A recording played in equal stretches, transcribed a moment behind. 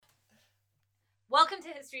Welcome to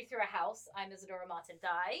History Through a House. I'm Isadora Martin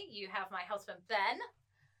Dye. You have my husband Ben.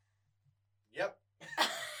 Yep.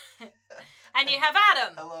 And you have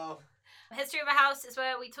Adam. Hello. History of a House is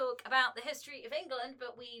where we talk about the history of England,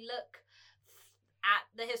 but we look at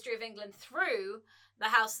the history of England through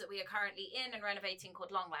the house that we are currently in and renovating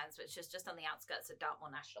called Longlands, which is just on the outskirts of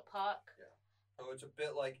Dartmoor National Park. Yeah. So it's a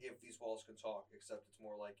bit like If These Walls Could Talk, except it's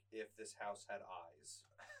more like If This House Had Eyes.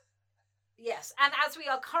 Yes, and as we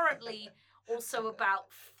are currently also about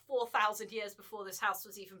 4,000 years before this house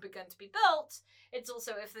was even begun to be built, it's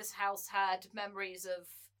also if this house had memories of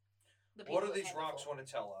the people. What do that these came rocks before. want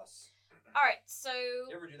to tell us? All right, so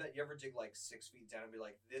You ever do that? You ever dig like 6 feet down and be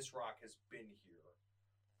like, this rock has been here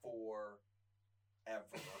forever?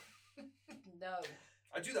 no.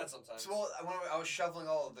 I do that sometimes. So when I was shoveling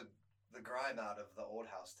all of the grime out of the old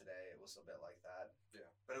house today, it was a bit like that. Yeah.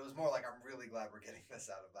 But it was more like, I'm really glad we're getting this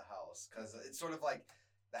out of the house, because it's sort of like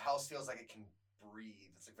the house feels like it can breathe.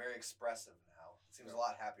 It's like very expressive now. It seems a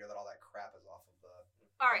lot happier that all that crap is off of the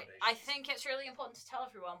All right, I foundations. think it's really important to tell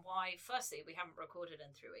everyone why, firstly, we haven't recorded in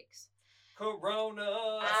 3 weeks.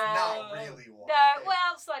 Corona! That's not really why. No,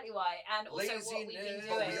 well, slightly why, and also what we've been Laziness.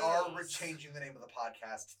 doing. But we are changing the name of the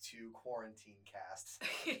podcast to Quarantine Cast.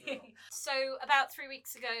 So about 3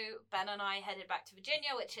 weeks ago, Ben and I headed back to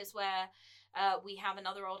Virginia, which is where we have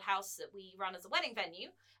another old house that we run as a wedding venue,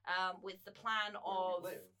 with the plan of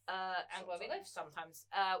Where we live. and where we live sometimes,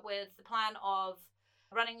 with the plan of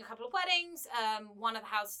running a couple of weddings. One of the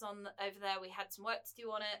houses over there, we had some work to do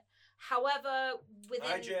on it. However, within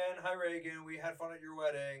Hi Jen, hi Reagan, we had fun at your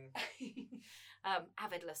wedding.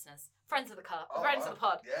 avid listeners, friends of the car, Oh, friends wow. of the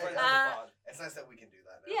pod. Yeah, Friends yeah. of the pod. It's nice that we can do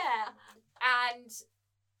that now. Yeah, and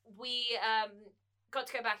we got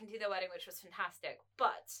to go back and do their wedding, which was fantastic.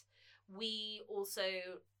 But we also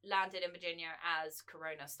landed in Virginia as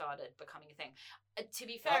Corona started becoming a thing. To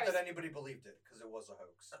be fair, Not that anybody believed it, because it was a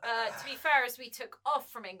hoax. to be fair, as we took off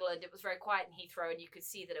from England, it was very quiet in Heathrow, and you could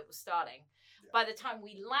see that it was starting. Yeah. By the time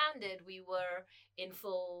we landed, we were in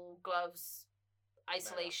full gloves,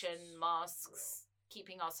 isolation, masks,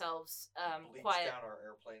 keeping ourselves Bleached quiet. down our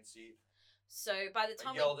airplane seat. So by the I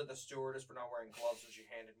time yelled at the stewardess for not wearing gloves when she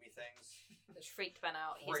handed me things. which freaked Ben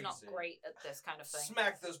out. He's not Crazy. great at this kind of thing.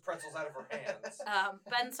 Smacked those pretzels out of her hands.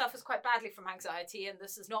 Ben suffers quite badly from anxiety, and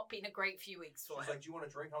this has not been a great few weeks She for was him. like, "Do you want a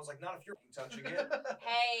drink?" I was like, "Not if you're touching it."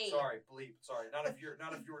 Hey, Sorry, bleep. Sorry, not if you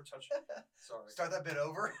were touching. Sorry. Start that bit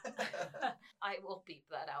over. I will beep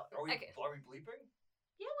that out. Are we Okay. bleeping?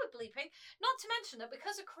 Yeah, we're bleeping. Not to mention that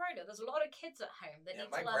because of Corona, there's a lot of kids at home that Yeah,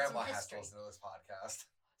 need my to learn some grandma has to history. listen to this podcast.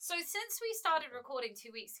 So since we started recording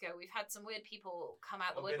 2 weeks ago, we've had some weird people come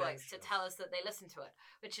out the A bit woodworks to anxious. tell us that they listen to it,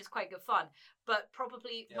 which is quite good fun. But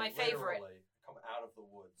probably Yeah, my favorite, literally. Come out of the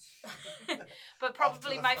woods. but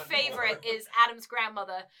probably the my front favorite door. is Adam's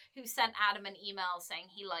grandmother, who sent Adam an email saying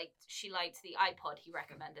she liked the iPod he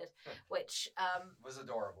recommended, which Was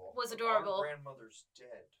adorable. was adorable. Our grandmother's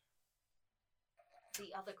dead.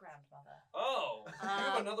 The other grandmother. Oh, you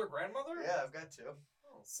have Um, another grandmother? Yeah, I've got two.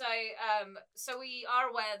 So we are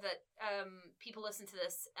aware that people listen to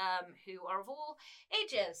this who are of all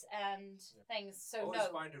ages and things. I So always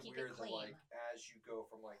no, find it keep weird it that clean. like as you go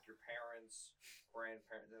from like your parents,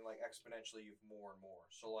 grandparents, then like exponentially you've more and more.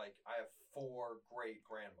 So like I have 4 great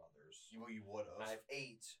grandmothers. You would And I have. have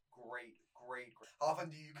 8 great. How often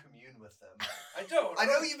do you commune with them? I don't. I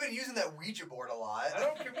know you've been using that Ouija board a lot. I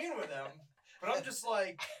don't commune with them, but I'm just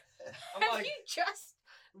like I'm Have like you just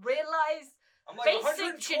realized? I'm like basic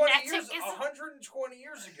 120 years. genetic is- 120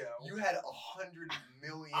 years ago. You had 100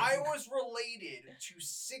 million. I was related to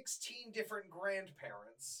 16 different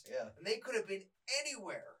grandparents, Yeah. and they could have been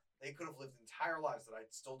anywhere. They could have lived entire lives that I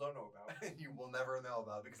still don't know about. You will never know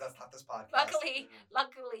about, because that's not this podcast.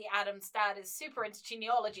 Luckily, Adam's dad is super into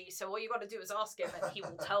genealogy, so all you got to do is ask him, and he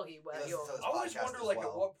will tell you where He you're. listens to I always podcast wonder, as like, at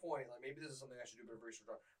well. what point, like, maybe this is something I should do a bit of research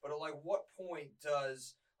on, but at, like, what point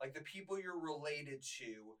does, like, the people you're related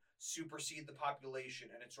to supersede the population,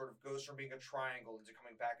 and it sort of goes from being a triangle into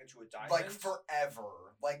coming back into a diamond? Like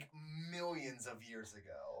forever, like millions of years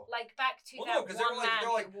ago. Like back to Well, that no, because one man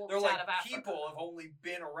who walked they're out like of Africa. people have only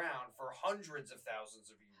been around for hundreds of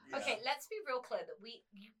thousands of years. Yeah. Okay, let's be real clear that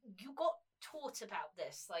you got taught about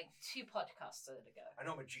this like 2 podcasts ago. I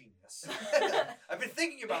know I'm a genius. I've been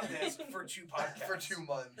thinking about this for 2 podcasts. For 2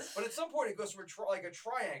 months. But at some point, it goes from a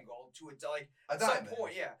triangle to A at diamond. some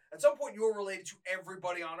point, yeah. At some point, you're related to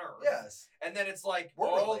everybody on Earth. Yes. And then it's like We're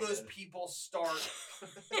all related. those people start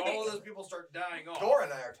dying off. Dora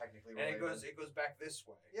and I are technically and related. it goes back this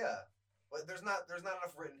way. Yeah. But there's not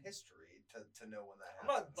enough written history to know when that I'm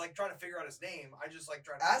happens. not like trying to figure out his name. I just like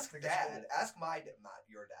trying to Ask think of Dad. school. Ask my not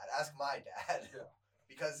your dad. Ask my dad. Yeah.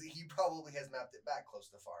 because he probably has mapped it back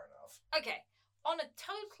close to far enough. Okay. On a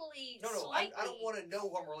totally No, slightly... I don't want to know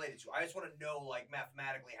who I'm related to. I just want to know, like,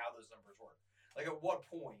 mathematically how those numbers work. Like, at what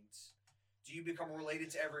point do you become related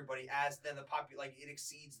to everybody as then like, it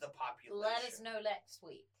exceeds the population? Let us know next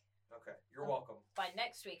week. Okay, you're welcome. By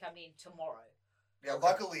next week, I mean tomorrow. Yeah, Okay.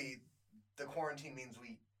 luckily, the quarantine means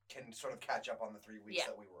we can sort of catch up on the 3 weeks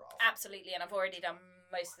that we were off. Absolutely, and I've already done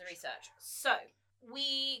most of the research. So,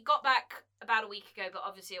 we got back about a week ago, but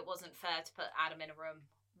obviously it wasn't fair to put Adam in a room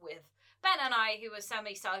with Ben and I, who were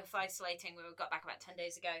semi-self-isolating. We got back about 10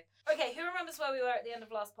 days ago. Okay, who remembers where we were at the end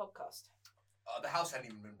of last podcast? The house hadn't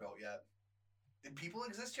even been built yet. Did people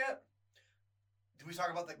exist yet? Did we talk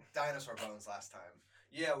about the dinosaur bones last time?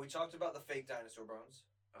 Yeah, we talked about the fake dinosaur bones.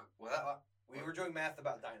 We were doing math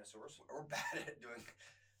about dinosaurs. We're bad at doing...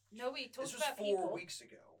 No, we talked This was about 4 people. weeks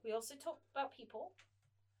ago. We also talked about people.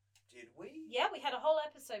 Did we? Yeah, we had a whole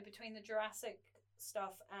episode between the Jurassic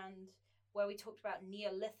stuff and where we talked about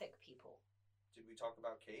Neolithic people. Did we talk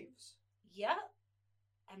about caves? Yeah.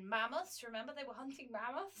 And mammoths. Remember they were hunting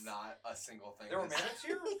mammoths? Not a single thing. There were mammoths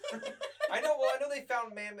here? I know they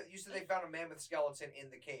found mammoth. You said they found a mammoth skeleton in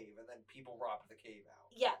the cave, and then people robbed the cave out.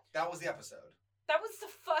 Yeah. That was the episode. That was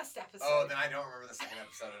the first episode. Oh, then I don't remember the second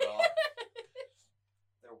episode at all.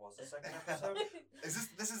 There was a second episode?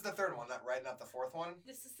 This is the third one, not the fourth one?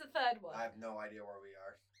 This is the third one. I have no idea where we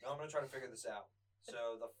are. No, I'm going to try to figure this out.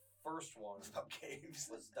 So the first one It's about caves.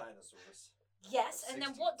 was dinosaurs. Yes, and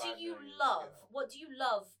then what do 65 you million years love? ago. What do you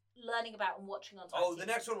love learning about and watching on TV? Oh, the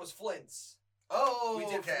next one was Flints. Oh, We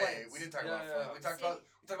did okay. Flint. We did talk Yeah, about yeah, Flint. yeah.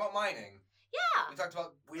 We talked about mining. Yeah. We talked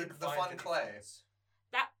about We didn't the find fun any clay. Flints.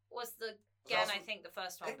 That was the Was again, also- I think the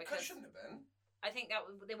first one It because shouldn't have been. I think that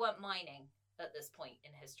they weren't mining at this point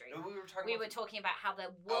in history. We were talking. We about, were talking about how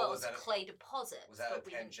there Oh, was was that a- clay deposits. Was that a but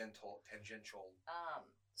we didn't- tangential?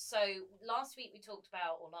 So last week we talked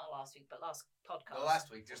about, or not last week, but last podcast. No, last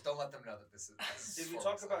week. Just don't let them know that this is. Did we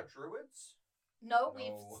talk about druids? No, we've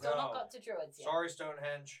No. still not No. got to druids yet. Sorry,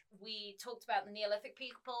 Stonehenge. We talked about the Neolithic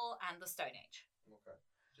people and the Stone Age. Okay.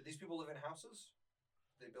 Did these people live in houses?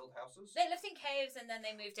 They build houses? They lived in caves and then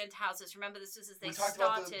they moved into houses. Remember, this was as they We talked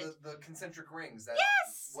started. about the concentric rings that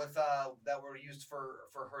Yes! with that were used for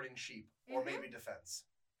herding sheep or Mhm. maybe defense.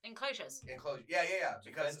 Enclosures. Enclosure. Yeah. Because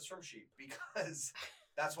Because it's from sheep.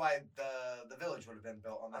 that's why the village would have been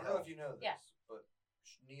built on the I don't hill. know if you know this, Yeah. but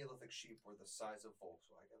Neolithic sheep were the size of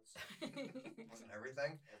Volkswagens. Wasn't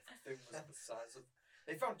everything? Everything was the size of.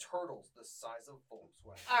 They found turtles the size of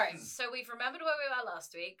Volkswagens. All right, so we've remembered where we were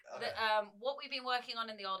last week. Okay. What we've been working on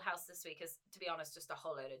in the old house this week is, to be honest, just a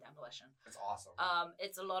whole load of demolition. It's awesome.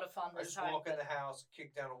 It's a lot of fun I this just time. walk in but- the house,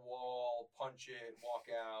 kick down a wall, punch it, walk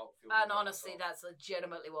out. Feel good And about honestly, myself. that's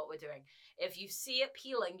legitimately what we're doing. If you see it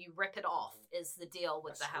peeling, you rip it off, is the deal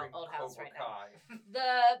with I the scream old house Cobra right now. Kai.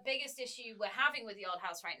 The biggest issue we're having with the old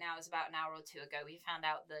house right now is about an hour or two ago. We found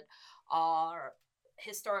out that our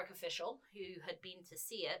historic official, who had been to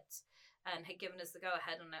see it and had given us the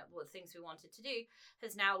go-ahead on what things we wanted to do,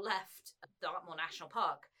 has now left Dartmoor National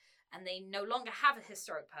Park. And they no longer have a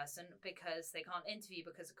historic person because they can't interview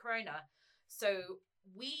because of Corona. So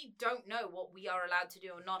we don't know what we are allowed to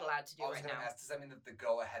do or not allowed to do I was right going to now. ask, does that mean that the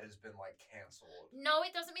go-ahead has been, canceled? No,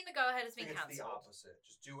 it doesn't mean the go-ahead has I think been it's the cancelled. opposite.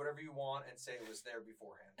 Just do whatever you want and say it was there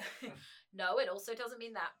beforehand. No, it also doesn't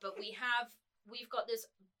mean that. But we've got this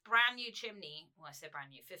brand new chimney. Well, I say brand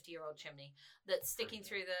new, 50-year-old chimney that's sticking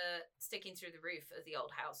through the roof of the old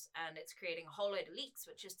house, and it's creating a whole load of leaks,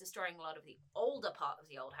 which is destroying a lot of the older part of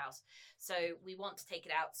the old house. So we want to take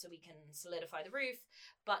it out so we can solidify the roof.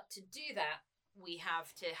 But to do that, we have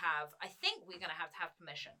to have. I think we're going to have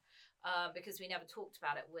permission. Because we never talked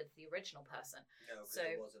about it with the original person. No, because So-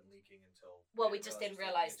 it wasn't leaking until. Well, we just didn't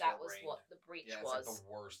realize that was rained. what the breach Yeah, it's was. like the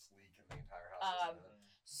worst leak in the entire house. Isn't it?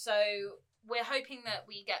 So we're hoping that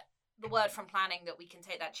we get the word from planning that we can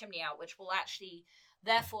take that chimney out, which will actually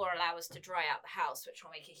therefore allow us to dry out the house, which will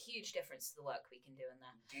make a huge difference to the work we can do in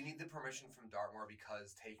there. Do you need the permission from Dartmoor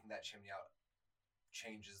because taking that chimney out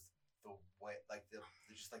changes the way,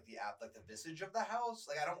 the visage of the house?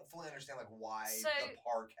 I don't fully understand why So- the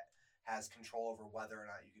park has control over whether or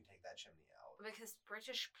not you can take that chimney out. Because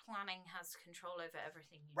British planning has control over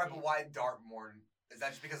everything you Right, do. but why Dartmoor? Is that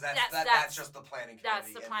just because that's That's- just the planning committee?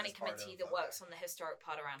 That's the in planning this part committee of- that okay. works on the historic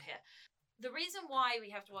part around here. The reason why we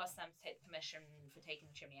have to ask them to take the permission for taking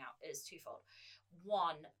the chimney out is twofold.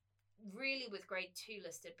 One, really with grade 2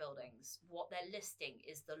 listed buildings, what they're listing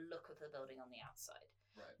is the look of the building on the outside.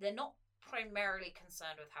 Right. They're not primarily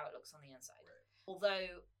concerned with how it looks on the inside. Right.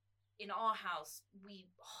 Although in our house, we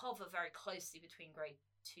hover very closely between grade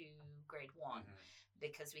 2, grade 1. Mhm.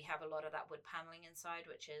 because we have a lot of that wood paneling inside,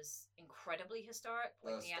 which is incredibly historic,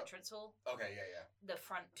 like the entrance hall. Okay, yeah. The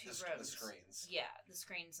front two rooms. The screens. Yeah, the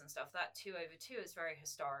screens and stuff. That 2/2 is very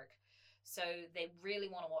historic. So they really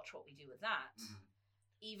want to watch what we do with that. Mhm.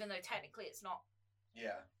 Even though technically it's not.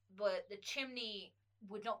 Yeah. But the chimney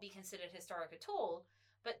would not be considered historic at all.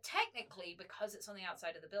 But technically, because it's on the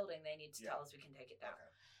outside of the building, they need to tell us we can take it down. Okay.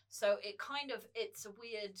 So it's a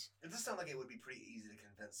weird... It does sound like it would be pretty easy to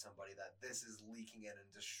convince somebody that this is leaking in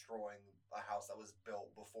and destroying a house that was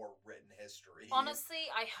built before written history.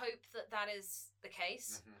 Honestly, I hope that is the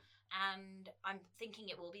case. Mhm. And I'm thinking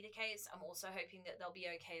it will be the case. I'm also hoping that they'll be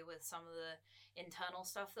okay with some of the internal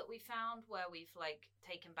stuff that we found, where we've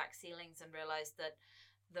taken back ceilings and realized that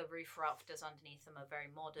the roof rafters underneath them are very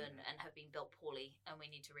modern and have been built poorly, and we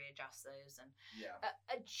need to readjust those. And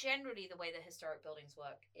generally, the way the historic buildings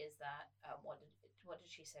work is that what did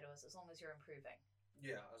she say to us? As long as you're improving.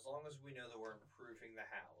 Yeah, as long as we know that we're improving the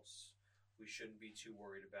house, we shouldn't be too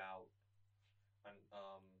worried about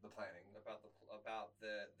the planning, about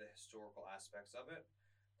the historical aspects of it.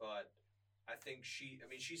 But I think she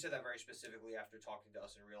said that very specifically after talking to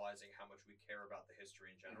us and realizing how much we care about the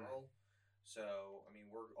history in general. Mm-hmm. So,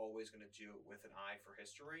 we're always going to do it with an eye for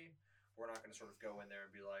history. We're not going to sort of go in there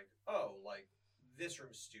and be like, oh, this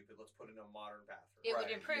room's stupid, let's put in a modern bathroom. It would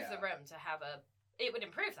improve the room to have it would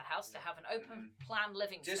improve the house to have an open plan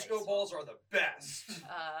living space. Disco balls are the best.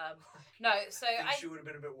 No, so I think she would have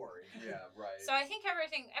been a bit worried. Yeah, right. So I think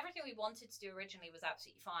everything we wanted to do originally was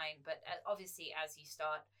absolutely fine, but obviously as you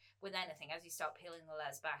start with anything, as you start peeling the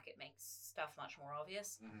layers back, it makes stuff much more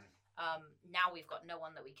obvious. Mm-hmm. Now we've got no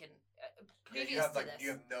one that we can. You have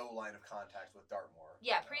no line of contact with Dartmoor.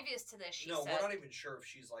 Yeah, previous to this, she said. No, we're not even sure if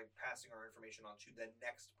she's passing our information on to the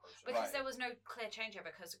next person. Because there was no clear changeover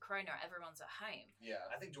because of Corona. Everyone's at home. Yeah,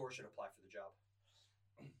 I think Dora should apply for the job.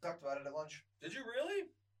 Talked about it at lunch. Did you really?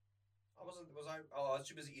 I wasn't. Was I? Oh, I was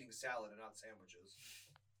too busy eating salad and not sandwiches.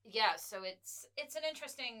 Yeah, so it's an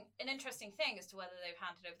interesting thing as to whether they've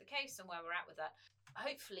handed over the case and where we're at with that.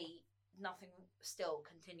 Hopefully. Nothing still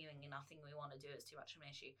continuing, and nothing we want to do is too much of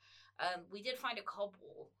an issue. We did find a cob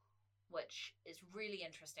wall, which is really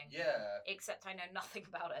interesting. Yeah. Except I know nothing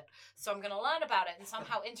about it, so I'm going to learn about it and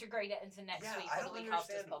somehow integrate it into next week or the week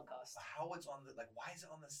after this podcast. How it's on the why is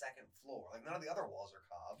it on the second floor? None of the other walls are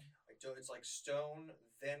cob. It's stone,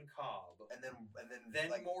 then cob, and then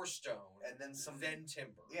more stone, and then then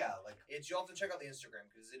timber. Yeah, you'll have to check out the Instagram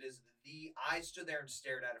because it is I stood there and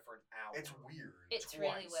stared at it for an hour. It's weird. It's twice.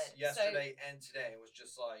 Really weird. Yesterday and today, it was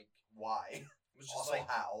just why? It was just also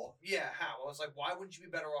how? Yeah, how? I was like, why wouldn't you be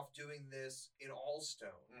better off doing this in all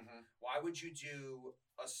stone? Mm-hmm. Why would you do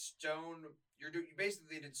a stone? You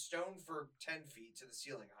basically did stone for 10 feet to the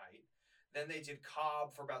ceiling height. Then they did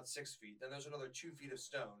cob for about 6 feet. Then there's another 2 feet of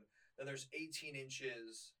stone. Then there's 18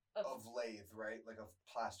 inches of lathe, right? Of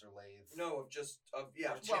plaster lathe. No, of timber.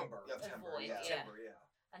 Timber, Timber, yeah.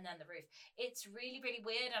 And then the roof. It's really, really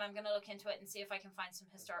weird, and I'm going to look into it and see if I can find some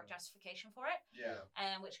historic justification for it. Yeah.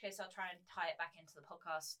 In which case, I'll try and tie it back into the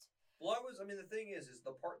podcast. Well, the thing is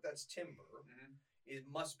the part that's timber, it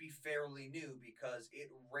must be fairly new because it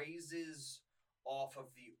raises off of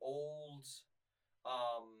the old,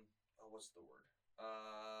 what's the word?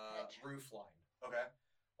 Roof line. Okay.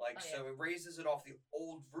 So it raises it off the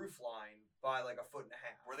old roof line by 1.5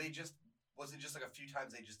 feet. Was it just a few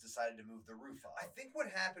times they just decided to move the roof up? I think what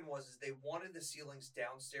happened was they wanted the ceilings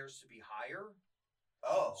downstairs to be higher.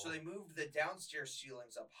 Oh. So they moved the downstairs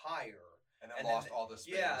ceilings up higher. And then lost all the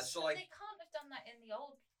space. Yeah, so they can't have done that in the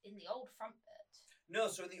old front bit. No,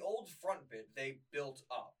 so in the old front bit they built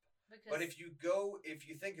up. But if you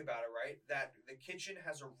think about it, right, that the kitchen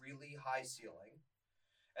has a really high ceiling.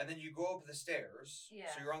 And then you go up the stairs. Yeah.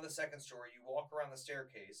 So you're on the second story. You walk around the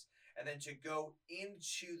staircase, and then to go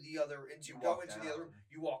into the other, you walk down 2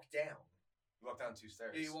 You walk down 2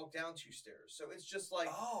 stairs. Yeah, you walk down 2 stairs. So it's just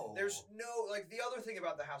there's no the other thing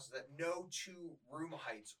about the house is that no 2 room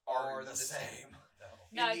heights are the same.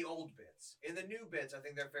 No. In the old bits. In the new bits, I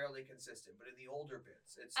think they're fairly consistent, but in the older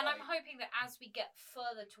bits, it's And I'm hoping that as we get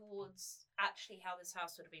further towards actually how this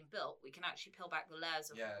house would have been built, we can actually peel back the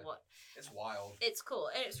layers of what... It's wild. It's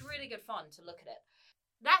cool, and it's really good fun to look at it.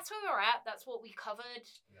 That's where we're at. That's what we covered.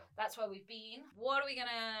 Yeah. That's where we've been. What are we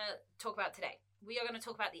going to talk about today? We are going to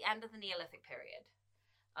talk about the end of the Neolithic period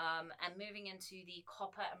and moving into the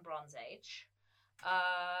Copper and Bronze Age.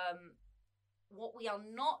 What we are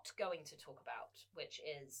not going to talk about, which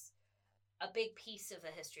is a big piece of the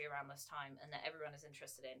history around this time and that everyone is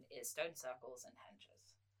interested in, is stone circles and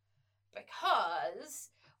henges.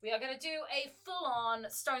 Because We are going to do a full-on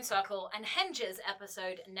Stone Circle and Henges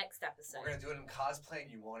episode next episode. We're gonna do it in cosplay, and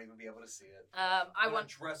you won't even be able to see it. I I'm want.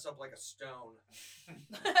 to dress up like a stone.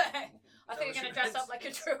 I think you're going to dress up like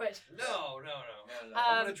a druid. No. No.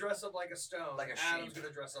 I'm gonna dress up like a stone. Like a Adam's sheep.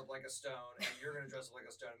 gonna dress up like a stone, and you're gonna dress up like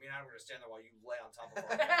a stone. Me and Adam are gonna stand there while you lay on top of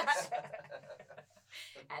our heads.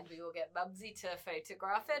 And we will get Bubsy to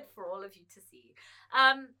photograph it for all of you to see.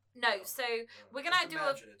 No, so we're gonna Just do a.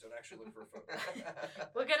 imagine it. Don't actually look for a photo.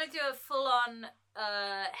 We're gonna do a full-on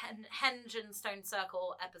Henge and Stone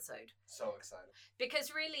Circle episode So excited.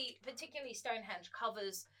 because really, particularly Stonehenge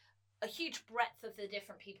covers a huge breadth of the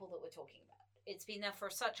different people that we're talking about. It's been there for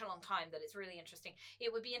such a long time that it's really interesting.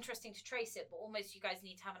 It would be interesting to trace it, but almost you guys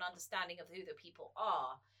need to have an understanding of who the people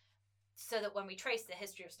are, so that when we trace the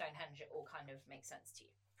history of Stonehenge, it all kind of makes sense to you.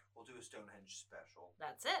 We'll do a Stonehenge special.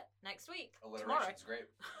 That's it. Next week. Alliteration's great.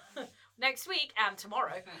 Next week and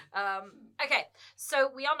tomorrow. Okay,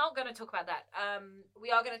 so we are not going to talk about that.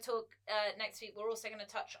 We are going to talk next week. We're also going to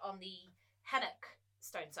touch on the Hennock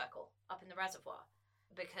Stone Circle up in the reservoir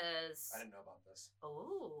because. I didn't know about this.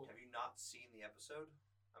 Oh. Have you not seen the episode?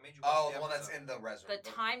 I made you watch Oh, the the one that's episode. in the reservoir. The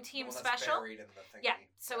Time Team the one that's special. buried in the thingy. Yeah,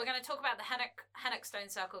 so we're going to talk about the Hennock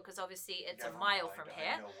Stone Circle because obviously it's Never a mile mind, from I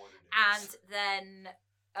here, know what it and is. then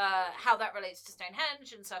how that relates to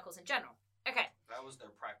Stonehenge and circles in general. Okay, That was their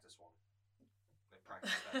practice one. They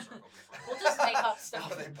practiced that circle before. we'll just make up stuff.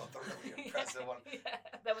 Oh, they built a really impressive one. Yeah,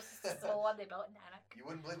 there was this little one they built in Hennock. You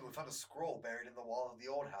wouldn't believe it. We found a scroll buried in the wall of the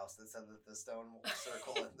old house that said that the stone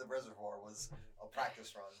circle in the reservoir was a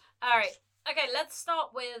practice run. All right, okay, let's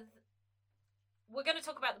start with. We're going to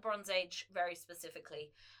talk about the Bronze Age very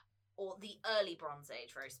specifically, or the early Bronze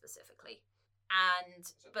Age very specifically.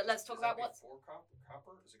 But let's talk about what's. Before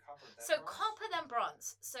copper? Is it copper? Then So bronze? copper then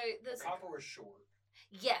bronze. So there's Copper was short.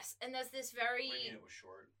 yes, and there's this very What do you mean it was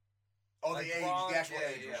short? Oh, Like the age, bronze, the actual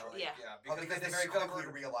yeah, age yeah, was short. Yeah. Oh, because they very quickly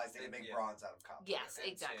discovered- realized they could make yeah. bronze out of copper. yes, and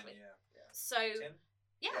exactly. Tin, yeah. So Tin?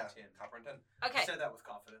 yeah. Tin. Copper and tin. Okay. You said that with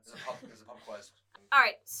confidence. There's a pub quiz. All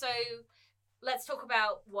right. So let's talk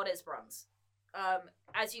about what is bronze.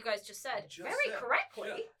 As you guys just said, Just very said.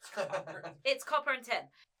 correctly, Yeah. it's copper and tin.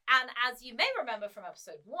 And as you may remember from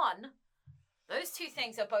episode 1, those two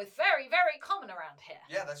things are both very, very common around here.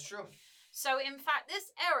 Yeah, that's true. So, in fact,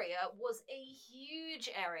 this area was a huge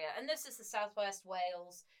area, and this is the southwest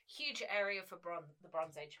Wales, huge area for the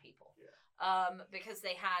Bronze Age people, because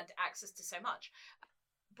they had access to so much.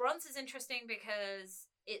 Bronze is interesting because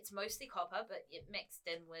it's mostly copper, but it mixed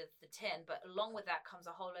in with the tin. But along with that comes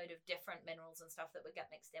a whole load of different minerals and stuff that would get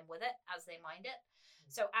mixed in with it as they mined it.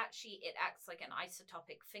 So actually, it acts like an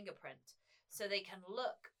isotopic fingerprint. So they can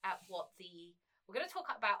look at what the. We're going to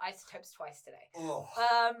talk about isotopes twice today. Oh.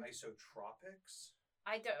 Isotropics?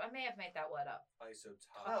 I may have made that word up.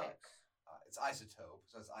 Isotopics. It's isotope,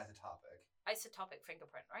 so it's isotopic. Isotopic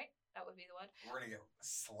fingerprint, right? That would be the word. We're gonna get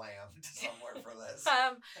slammed somewhere for this.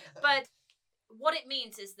 But what it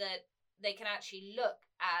means is that they can actually look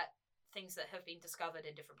at things that have been discovered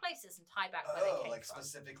in different places and tie back where they came like from.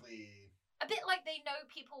 specifically. A bit like they know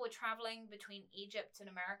people were traveling between Egypt and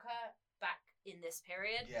America back in this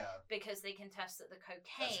period Yeah, because they can test that the that's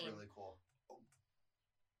cocaine. really cool. Oh.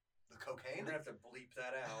 The We're cocaine. gonna have to bleep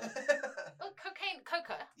that out. Well, cocaine,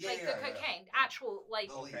 coca, Yeah, like yeah, the yeah. cocaine, actual like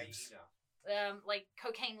The leaves. like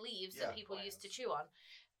cocaine leaves Yeah, that people used to plants. chew on,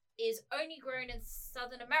 is only grown in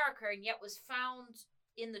Southern America and yet was found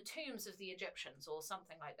in the tombs of the Egyptians or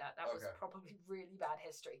something like that. That was Okay. probably really bad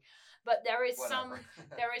history, but there is Whatever.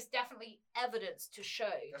 there is definitely evidence to show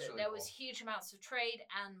That's that really there was cool. huge amounts of trade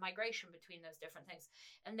and migration between those different things,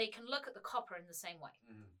 and they can look at the copper in the same way.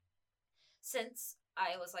 Mhm. Since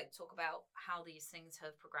I always like to talk about how these things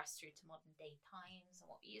have progressed through to modern day times and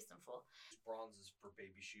what we use them for. Bronze is for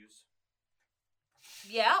baby shoes.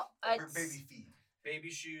 Yeah, For it's, baby feet.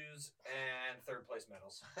 Baby shoes and third place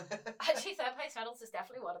medals. actually third place medals is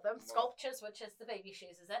definitely one of them. Well- Sculptures, which is the baby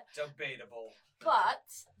shoes, is it? Debatable. But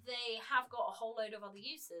they have got a whole load of other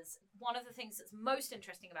uses. One of the things that's most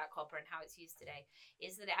interesting about copper and how it's used today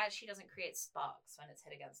is that it actually doesn't create sparks when it's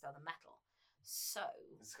hit against other metal. So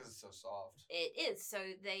It's because it's so soft. it is. So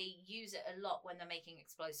they use it a lot when they're making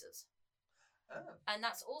explosives. Oh. And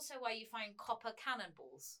that's also why you find copper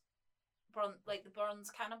cannonballs. Like the bronze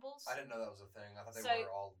cannonballs. I didn't know that was a thing. I thought they So-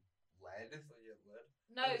 were all lead. So you have lead.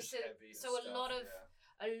 No, They're just so heavy and so a stuff, lot of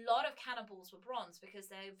Yeah. a lot of cannonballs were bronze because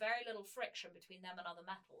there's very little friction between them and other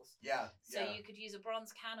metals. Yeah. So yeah. you could use a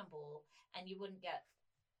bronze cannonball and you wouldn't get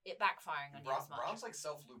it backfiring on you as much. Bronze like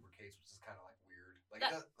self lubricates, which is kind of like weird. Like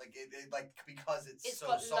That- it does, like it like because it's It's so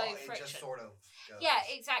got soft, low it friction. just sort of goes. Yeah,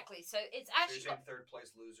 exactly. So it's So you're actually saying third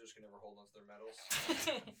place losers can never hold on to their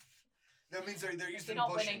medals? That means they're used If you're in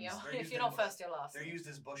not bushings. winning, They're if used you're in not first, you're last. They're used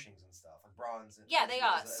as bushings and stuff, like bronze. Yeah, they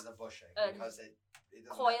are. As a bushing Um, because it doesn't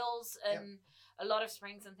Coils and a lot of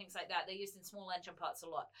springs and things like that. They're used in small engine parts a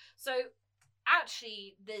lot. So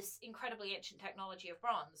actually, this incredibly ancient technology of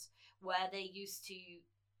bronze, where they used to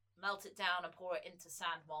melt it down and pour it into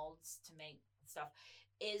sand molds to make stuff,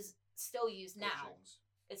 is still used now. Bushings.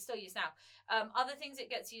 It's still used now. Other things it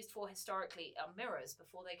gets used for historically are mirrors.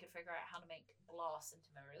 Before they could figure out how to make glass into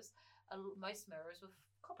mirrors, most mirrors were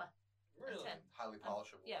copper. Really? tin. highly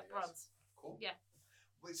polishable. Yeah, I guess. bronze. Cool. Yeah.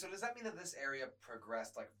 Wait, so does that mean that this area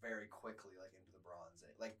progressed like very quickly, like into the Bronze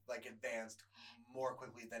Age, like advanced more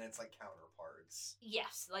quickly than its like counterparts?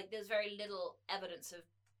 Yes, like there's very little evidence of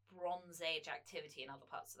Bronze Age activity in other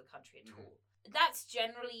parts of the country at all. That's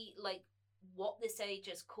generally like what this age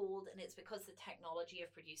is called, and it's because the technology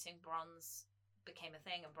of producing bronze became a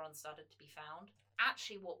thing and bronze started to be found.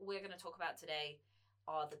 Actually, what we're going to talk about today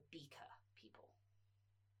are the beaker people.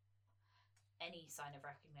 Any sign of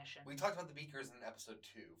recognition? We talked about the beakers in episode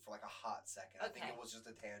 2 for like a hot second. I think Okay. it was just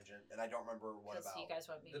a tangent, and I don't remember what Because about. you guys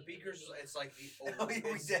won't be. The beakers, it's like the Oh, oldest.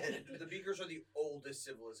 we did. The beakers are the oldest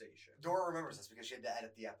civilization. Dora remembers this because she had to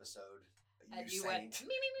edit the episode. And you saint. went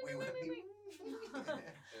me me We me went. me me. Yeah.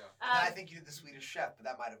 And I think you did the Swedish Chef, but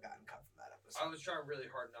that might have gotten cut from that episode. I was trying really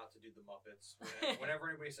hard not to do the Muppets. Whenever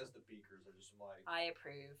anybody says the beakers, I just am like, I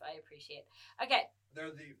approve. I appreciate. Okay.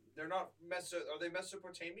 they're not are they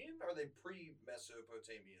Mesopotamian? Or are they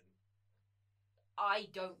pre-Mesopotamian? I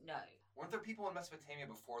don't know. Weren't there people in Mesopotamia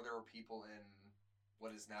before there were people in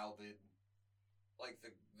what is now the? Like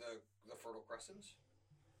the Fertile Crescent?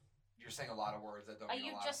 You're saying a lot of words that don't Are mean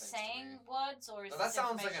you a lot just of things saying to me. words, or is No, this that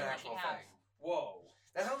sounds like an information that actual you have? thing. Whoa.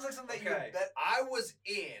 That sounds like something Okay. that I was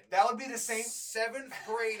in that would be the same. 7th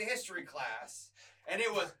grade history class, and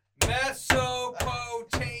it was Mesopotamia.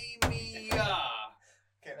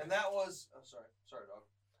 Okay. And that was sorry dog.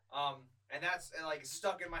 And that's like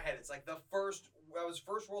stuck in my head. It's like that was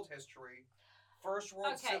first world history, first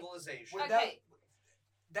world Okay. civilization. Would Okay.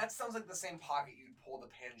 That sounds like the same pocket you'd pull the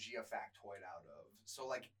Pangea factoid out of. So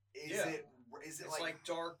like, is Yeah. it It's like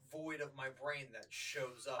dark void of my brain that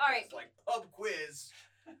shows up. All right. It's like pub quiz.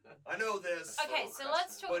 I know this. Okay, so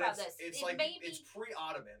let's talk But about it's, this. It's It like may be- it's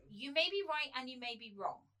pre-Ottoman. You may be right and you may be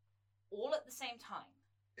wrong, all at the same time.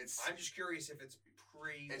 it's I'm just curious if it's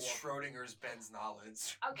pre. it's or- Schrodinger's Ben's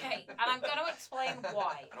knowledge. Okay, and I'm going to explain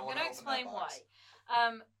why. I don't I'm wanna going to open that explain box.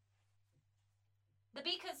 why. The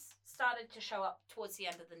beakers started to show up towards the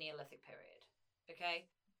end of the Neolithic period, okay?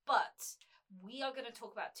 But we are going to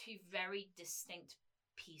talk about two very distinct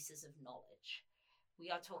pieces of knowledge. We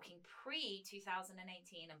are talking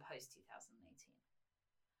pre-2018 and post-2018,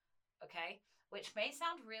 okay? Which may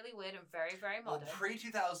sound really weird and very, very Well, modern. pre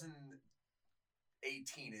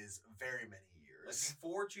 2018 is very many Like years.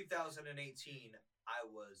 before 2018, I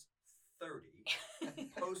was 30.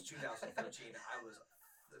 Post 2013,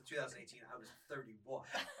 2018, I was 31.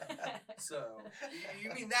 So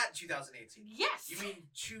you mean that 2018? Yes! You mean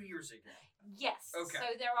 2 years ago? Yes. Okay. So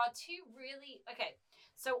there are two really... Okay,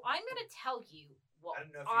 so I'm going to tell you what I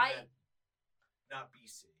don't know if you meant not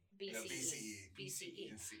BC. BCE. No, BCE.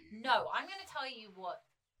 BCE. BCE. No, I'm going to tell you what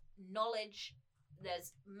knowledge...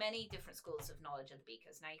 There's many different schools of knowledge of the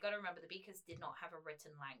Beakers. Now, you've got to remember, the Beakers did not have a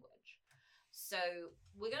written language. So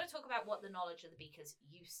we're going to talk about what the knowledge of the Beakers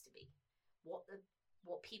used to be. What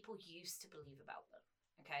people used to believe about them.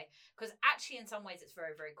 Okay? Because actually, in some ways, it's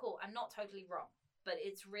very, very cool. I'm not totally wrong. But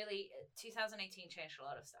it's really... 2018 changed a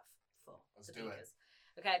lot of stuff for Let's the do it. Beakers.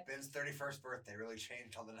 Okay? Ben's 31st birthday really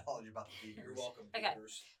changed all the knowledge about the Beakers. You're welcome, Okay.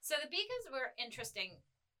 Beakers. So the Beakers were interesting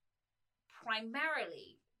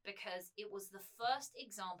primarily because it was the first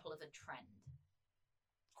example of a trend.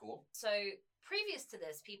 Cool. So previous to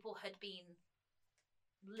this, people had been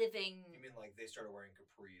living... You mean like they started wearing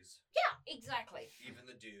capris? Yeah, exactly. Even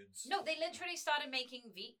the dudes. No, they literally started making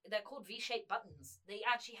they're called V-shaped buttons. They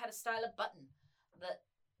actually had a style of button that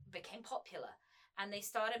became popular. And they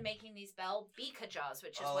started making these bell beaker jars,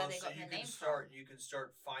 which is where they got their name from. You can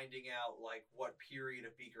start finding out like what period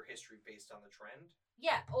of beaker history based on the trend.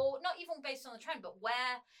 Yeah, or not even based on the trend, but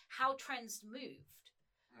how trends moved.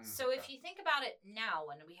 So if you think about it now,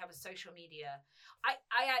 when we have a social media,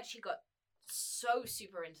 I actually got so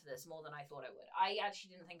super into this more than I thought I would. I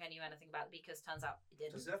actually didn't think I knew anything about it because turns out it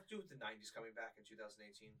didn't. Does it have to do with the 90s coming back in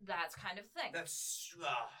 2018? That's kind of thing. That's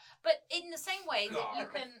But in the same way that you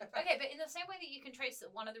God. can but in the same way that you can trace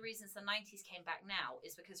that one of the reasons the 90s came back now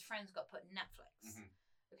is because Friends got put in Netflix. Mhm.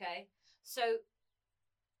 Okay? So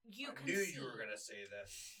you I can knew see, you were gonna say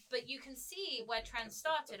this. but you can see where trends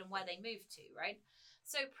started and where they moved to, right?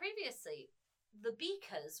 So previously, the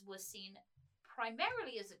beakers were seen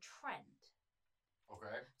primarily as a trend.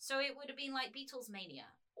 Okay. So it would have been like Beatlesmania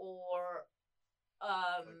or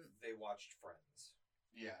Like they watched Friends.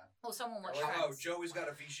 Yeah. or someone watched Like, Friends. oh, Joey's got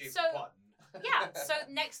a V-shaped So- button. Yeah, so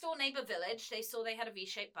next door neighbor village, they saw they had a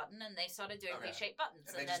V-shaped button and they started doing Okay. V-shaped buttons.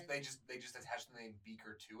 And And they just attached the name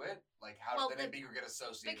Beaker to it. Like how Well, did the name the- Beaker get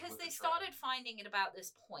associated? because with they the trend? started finding at about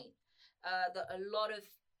this point that a lot of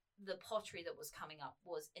the pottery that was coming up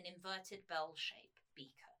was an inverted bell shape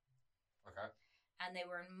beaker. Okay. And they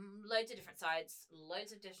were in loads of different sides,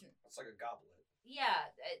 loads of different. It's like a goblet. Yeah,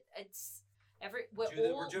 it's we're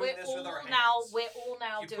We're doing this with our now. hands. We're all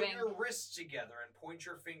now You doing. put your wrists together and point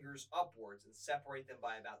your fingers upwards and separate them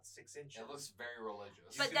by about 6 inches. It looks very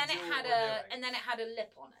religious. But You then can it do had what we're doing. and then it had a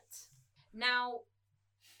lip on it. Now,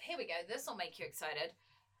 here we go. This will make you excited.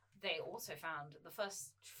 They also found the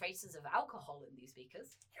first traces of alcohol in these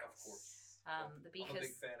beakers. Yeah, of course. The I'm a beakers.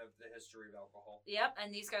 big fan of the history of alcohol. Yep,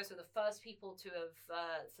 and these guys were the first people to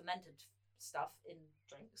have fermented stuff in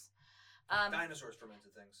drinks. Dinosaurs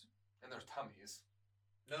fermented things. And there's tummies.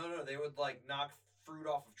 No, they would like knock fruit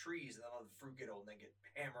off of trees and then let the fruit get old and then get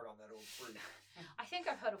hammered on that old fruit. I think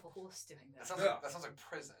I've heard of a horse doing That that. sounds like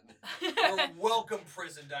prison. You're welcome,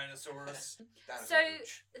 prison dinosaurs. Dinosaur So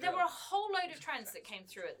hooch. there were a whole load of trends that came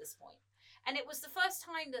through at this point, and it was the first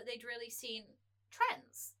time that they'd really seen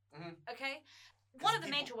trends. Mhm. Okay, one of the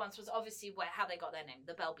people- major ones was obviously how they got their name,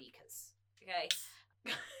 the bell beakers. Okay,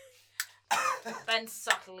 Ben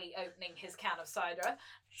subtly opening his can of cider.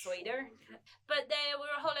 But there were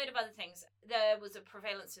a whole load of other things. There was a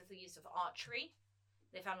prevalence of the use of archery.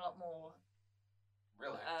 They found a lot more.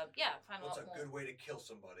 Really? Found a What's lot a more. good way to kill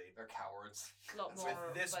somebody? They're cowards. Lot more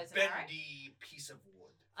With this bows and arrow. bendy piece of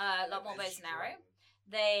wood. A lot more bows and arrow.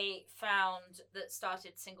 They found that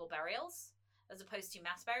started single burials as opposed to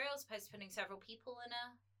mass burials, opposed to putting several people in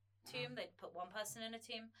a tomb. They'd put one person in a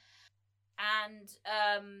tomb. And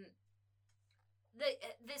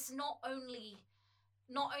this not only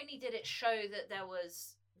did it show that there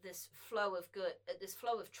was this flow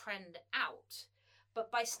of trend out, but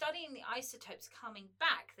by studying the isotopes coming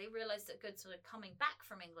back, they realized that goods were coming back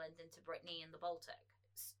from England into Brittany and the Baltic.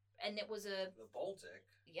 And it was The Baltic.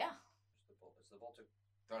 yeah. Is the Baltic?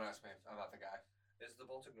 Don't ask me. I'm not the guy. Is the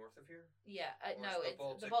Baltic north of here? Yeah, Or no, is it's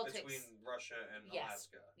the the Baltic Baltic's. between Russia and Yes.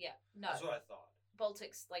 Alaska. Yeah, no, That's what I thought.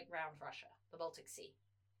 Baltic's like round Russia, the Baltic Sea.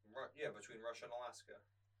 Yeah, between Russia and Alaska.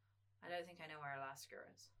 I don't think I know where Alaska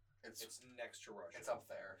is. It's next to Russia. It's up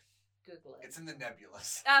there. Google it. It's in the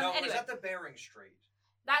nebulous. No, Anyway, is that the Bering Strait?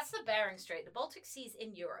 that's the Bering Strait. The Baltic Sea's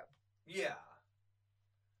in Europe. Yeah.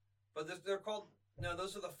 But they're called... No,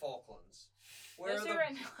 those are the Falklands. Where Those are are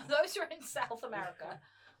in those are in South America.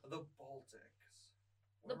 the Baltics?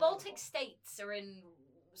 The Where are Baltic states are in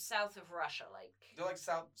south of Russia, like They're like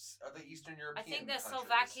South. Are they Eastern I European? think they're countries?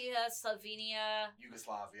 Slovakia, Slovenia,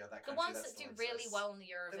 Yugoslavia, that the country ones that that do still really exists. well in the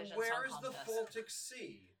Then Eurovision where Song is the Contest. Baltic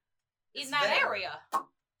Sea? In It's that there. area,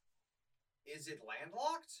 Is it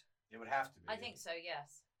landlocked? It would have to be. I think so.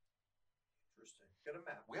 Yes. Interesting. Get a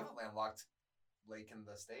map. We have a landlocked lake in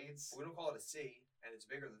the States. We don't call it a sea, and it's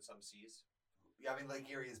bigger than some seas. Yeah, I mean, Lake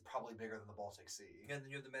Erie is probably bigger than the Baltic Sea. And then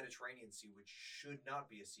you have the Mediterranean Sea, which should not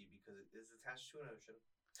be a sea because it is attached to an ocean.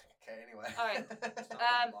 Okay, anyway. All right. It's not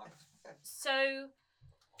landlocked. So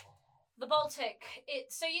the Baltic,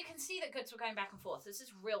 so you can see that goods were going back and forth. This is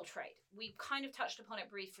real trade. We kind of touched upon it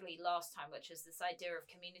briefly last time, which is this idea of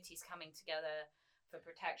communities coming together for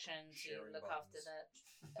protection to Sharing look after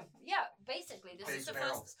buttons. Yeah, basically, this Big is the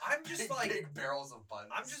barrels. I'm just big, like... big barrels of buns.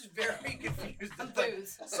 I'm just very confused. first Like,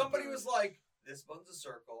 booze. somebody was like, this bun's a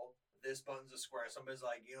circle, this bun's a square. Somebody's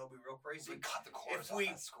like, it'll be real If crazy we cut the corners if off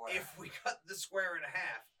that square. if we cut the square in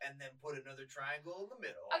half and then put another triangle in the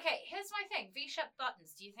middle. Okay, here's my thing. V-shaped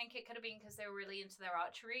buttons. Do you think it could have been because they were really into their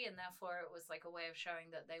archery and therefore it was like a way of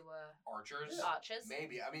showing that they were Archers? archers?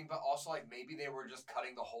 Maybe. I mean, but also, like, maybe they were just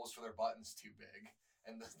cutting the holes for their buttons too big.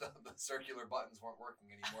 And the circular buttons weren't working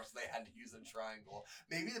anymore, so they had to use a triangle.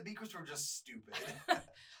 Maybe the beakers were just stupid.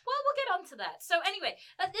 Well, we'll get on to that. So anyway,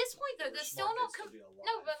 at this point though, They're they're still smart, not they'd still be alive.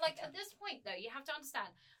 no, but like at this point though, you have to understand,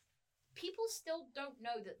 people still don't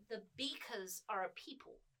know that the beakers are a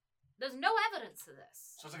people. There's no evidence of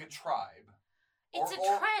this. So it's like a tribe. It's a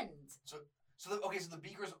or- trend. So the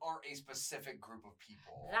beakers aren't a specific group of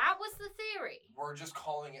people. That was the theory. We're just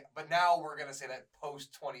calling it, but now we're gonna say that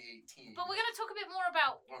post 2018. But we're going to talk a bit more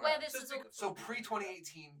about Okay. where this is all. So pre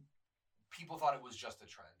 2018, people thought it was just a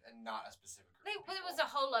trend and not a specific group. of There was people.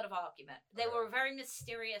 a whole lot of argument. They Okay. were a very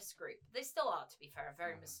mysterious group. They still are, to be fair, a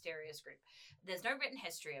very Mhm. mysterious group. There's no written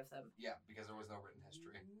history of them. Yeah, because there was no written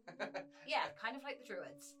history. Yeah, kind of like the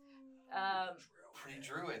Druids.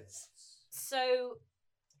 Pre-Druids. So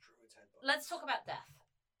Druids had let's talk about death.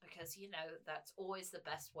 Because, you know, that's always the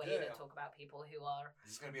best way to talk about people who are...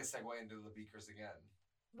 This is going to be a segue into the Beakers again.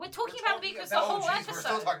 We're talking about the Beakers the Oh, whole jeez, episode. we're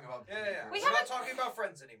still talking about Yeah. Beakers. We're not talking about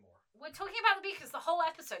Friends anymore. We're talking about the Beakers the whole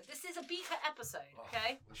episode. This is a Beaker episode,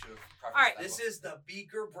 okay? We should have All right. prefaced that This is the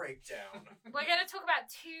Beaker breakdown. We're going to talk about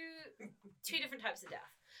two different types of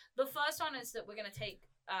death. The first one is that we're going to take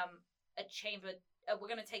a chamber... we're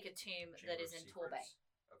going to take a tomb that is in Torbay.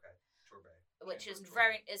 Okay, Torbay. Which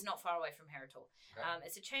Chamber is not far away from here at all. Okay.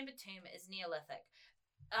 It's a chambered tomb. It's Neolithic.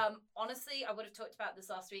 Honestly, I would have talked about this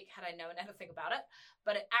last week had I known anything about it,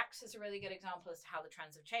 but it acts as a really good example as to how the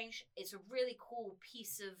trends have changed. It's a really cool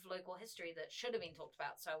piece of local history that should have been talked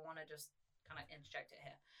about, so I want to just kind of interject it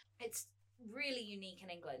here. It's really unique in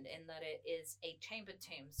England in that it is a chambered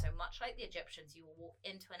tomb. So much like the Egyptians, you will walk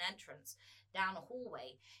into an entrance, down a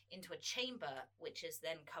hallway, into a chamber, which is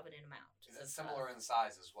then covered in a mound. Is it similar in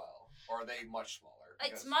size as well? Or are they much smaller?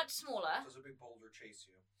 It's much smaller. Does a big boulder chase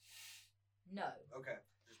you? No. Okay,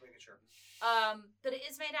 just making sure. But it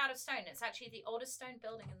is made out of stone. It's actually the oldest stone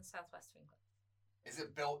building in the southwest of England. Is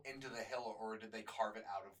it built into the hill, or did they carve it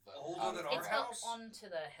out of the... Older than our It's built house? onto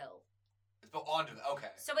the hill. It's built onto the...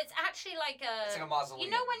 Okay. So it's actually like a... It's like a mausoleum. You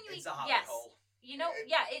know when you... It's a hobbit yes. hole. You know,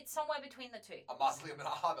 yeah, it's somewhere between the two. A mausoleum in a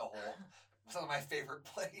hobbit hole. Some of my favorite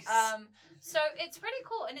place. So it's pretty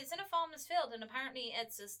cool, and it's in a farmer's field, and apparently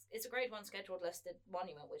it's a grade 1 scheduled listed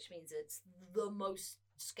monument, which means it's the most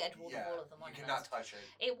scheduled of all of the you monuments. cannot touch it.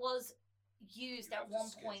 It was used You at have to one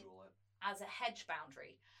point schedule it. as a hedge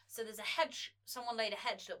boundary. So there's a hedge, someone laid a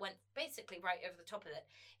hedge that went basically right over the top of it.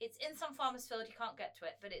 It's in some farmer's field, you can't get to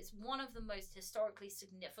it, but it's one of the most historically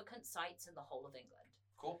significant sites in the whole of England.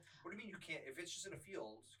 Cool. What do you mean you can't? If it's just in a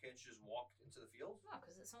field, can't you just walk into the field? No,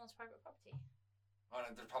 because it's someone's private property. Oh,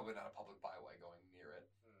 no, there's probably not a public byway going near it.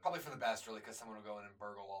 Probably for the best, really, because someone will go in and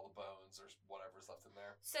burgle all the bones or whatever's left in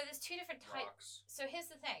there. So there's two different types. Rocks. So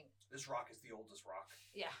here's the thing. This rock is the oldest rock.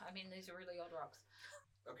 Yeah, I mean, these are really old rocks.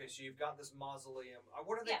 Okay, so you've got this mausoleum.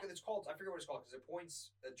 What are they? Yeah. It's called. I forget what it's called because it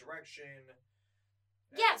points a direction.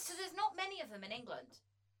 Yeah, so there's not many of them in England.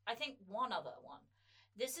 I think one other one.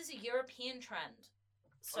 This is a European trend.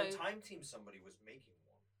 So, Time Team somebody was making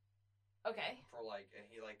one okay. for and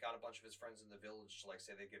he got a bunch of his friends in the village to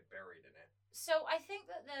say they get buried in it. So I think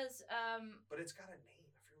that there's But it's got a name.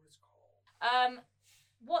 I forget what it's called.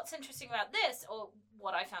 what's interesting about this, or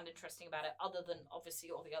what I found interesting about it, other than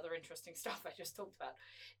obviously all the other interesting stuff I just talked about,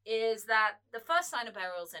 is that the first line of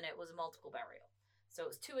burials in it was a multiple burial. So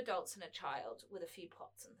it was 2 adults and a child with a few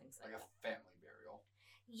pots and things like Like a that. family burial.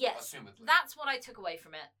 Yes, Assumedly. that's what I took away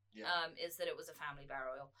from it. Yeah. Is that it was a family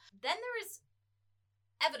burial. Then there is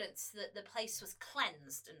evidence that the place was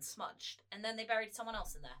cleansed and smudged, and then they buried someone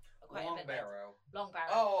else in there. Quite a Long bit later. barrow. Long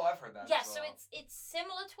barrow. Oh, I've heard that. Yeah, as so well. it's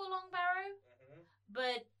similar to a long barrow, Mm-hmm.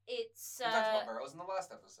 but it's We talked about barrows in the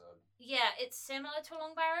last episode. yeah, it's similar to a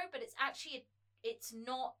long barrow, but it's actually it's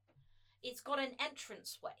not. It's got an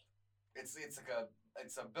entranceway. It's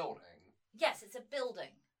a building. Yes, it's a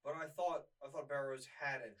building. But I thought barrows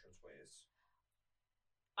had entranceways.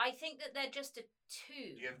 I think that they're just a Do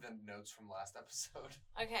two. you have the notes from last episode?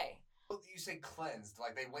 Okay. Well, you say cleansed,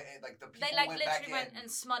 like they went, like the people They went back literally went in.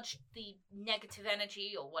 and smudged the negative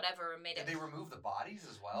energy or whatever and made Did it. they remove the bodies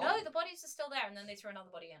as well? No, the bodies are still there, and then they threw another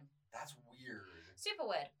body in. That's weird. Super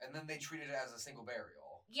weird. And then they treated it as a single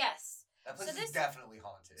burial. Yes. That So place this- is definitely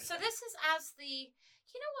haunted. So this is as the.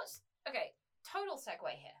 You know what's okay? Total segue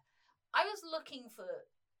here. I was looking for.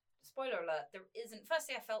 Spoiler alert, there isn't.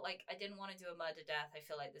 Firstly, I felt like I didn't want to do a murder death. I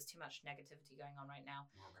feel like there's too much negativity going on right now.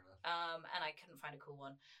 We're gonna... And I couldn't find a cool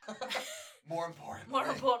one. More importantly. More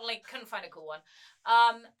importantly, couldn't find a cool one.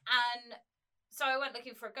 And so I went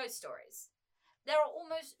looking for ghost stories. There are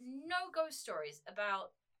almost no ghost stories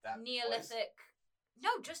about That Neolithic. place?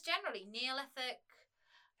 No, just generally Neolithic.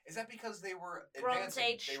 Is that because they were Bronze advancing?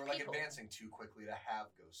 Age They were people. advancing too quickly to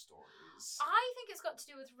have ghost stories. I think it's got to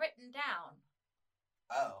do with written down.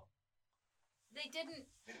 Oh, They didn't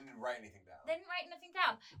write anything down. They didn't write anything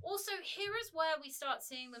down. Also, here is where we start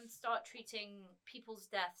seeing them start treating people's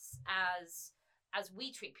deaths as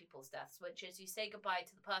we treat people's deaths, which is you say goodbye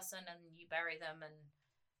to the person and you bury them and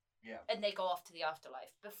Yeah. and they go off to the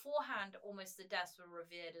afterlife. Beforehand, almost the deaths were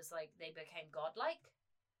revered as like they became godlike.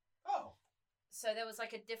 Oh, So there was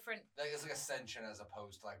like a different it's like ascension as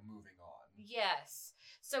opposed to like moving on. yes.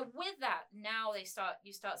 So with that, now you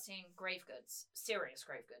start seeing grave goods, serious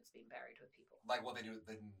grave goods being buried with people. Like what they do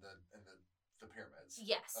in the pyramids.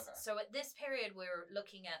 Yes. Okay. So at this period, we're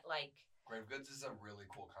looking at like Grave goods is a really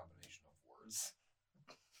cool combination of words.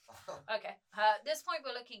 Okay. At this point,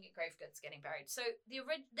 we're looking at grave goods getting buried. So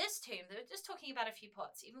this tomb, they're just talking about a few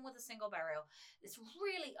plots, even with a single burial. It's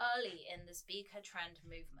really early in this Beaker trend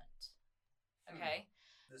movement. Okay.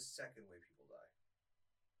 The second way people die.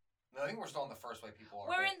 No, I think we're still on the first way people are.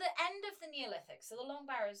 We're in the end of the Neolithic, so the long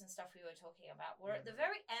barrows and stuff we were talking about. We're at the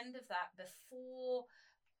very end of that before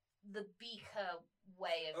the Beaker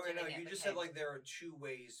way of Okay, doing no, it. you just said like there are two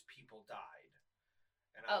ways people died.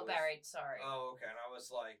 And buried. Sorry. Oh, okay. And I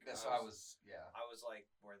was like, Yeah, I I was like,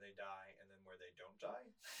 where they die and then where they don't die,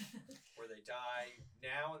 where they die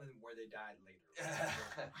now and then where they died later.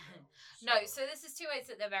 No, so this is two ways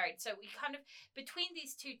that they're buried. So we kind of between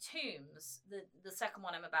these two tombs, the second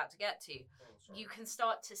one I'm about to get to, you can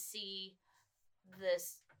start to see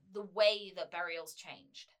the way that burials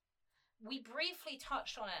changed. We briefly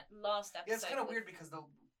touched on it last episode. Yeah, it's kind of weird because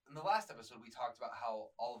in the last episode we talked about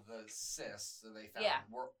how all of the cysts that they found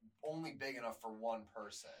were only big enough for one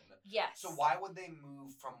person. Yes. So why would they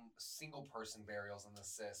move from single person burials in the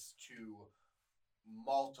cysts to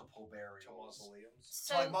multiple burials? To mausoleums.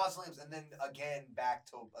 So, to like mausoleums and then again back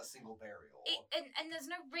to a single burial. And there's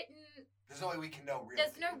no written... There's no way we can know really.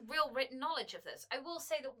 There's no real written knowledge of this. I will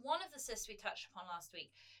say that one of the cysts we touched upon last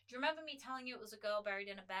week, do you remember me telling you it was a girl buried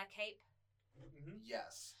in a bear cape? Mm-hmm.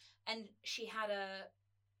 Yes. And she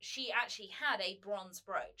actually had a bronze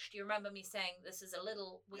brooch. Do you remember me saying this is a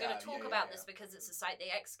little... We're going to talk about this because it's a site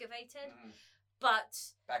they excavated. Mm-hmm. But...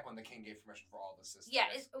 Back when the king gave permission for all the systems.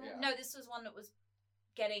 No, this was one that was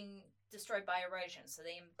getting destroyed by erosion. So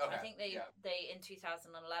I think they in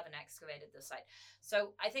 2011 excavated the site.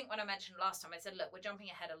 So I think when I mentioned last time, I said, look, we're jumping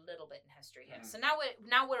ahead a little bit in history here. Mm-hmm. So now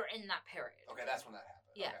we're in that period. Okay, that's when that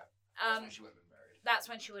happened. Yeah. Okay. That's when she would have been buried. That's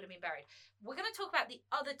when she would have been buried. We're going to talk about the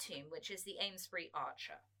other tomb, which is the Amesbury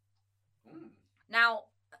Archer.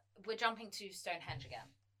 Now, we're jumping to Stonehenge again.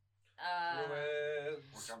 We're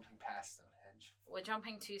jumping past Stonehenge. We're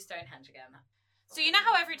jumping to Stonehenge again. So you know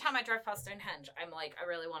how every time I drive past Stonehenge, I'm like, I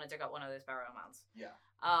really want to dig up one of those burial mounds. Yeah.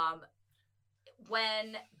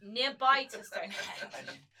 When nearby to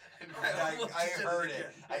Stonehenge, I heard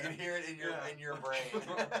it. I can hear it in your brain.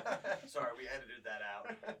 Sorry, we edited that out.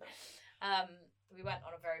 We went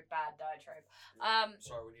on a very bad diatribe.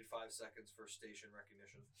 Sorry, we need 5 seconds for station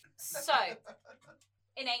recognition. So,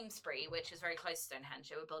 in Amesbury, which is very close to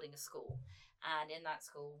Stonehenge, they were building a school. And in that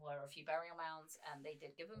school were a few burial mounds, and they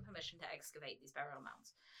did give them permission to excavate these burial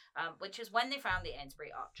mounds, which is when they found the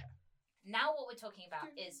Amesbury Archer. Now what we're talking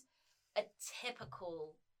about is a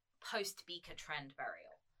typical post-Beaker trend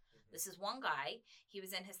burial. This is one guy. He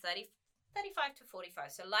was in his 35 to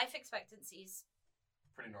 45, so life expectancies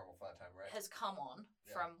pretty normal for that time, right? Has come on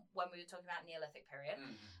from when we were talking about Neolithic period.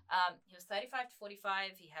 Mm-hmm. He was 35 to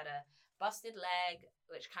 45. He had a busted leg,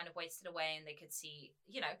 which kind of wasted away, and they could see,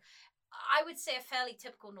 I would say a fairly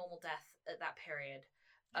typical normal death at that period.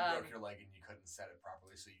 You broke your leg and you couldn't set it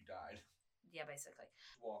properly, so you died. Yeah, basically.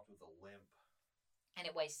 Walked with a limp. And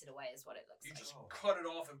it wasted away is what it looks like. You just cut it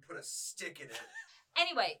off and put a stick in it.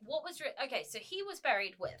 Anyway, okay, so he was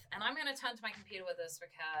buried with, and I'm going to turn to my computer with this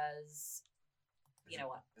because... You know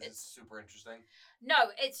what? Is it super interesting?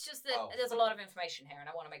 No, it's just that there's a lot of information here, and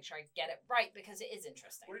I want to make sure I get it right because it is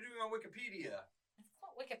interesting. What are you doing on Wikipedia? It's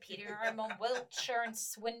not Wikipedia. I'm on Wiltshire and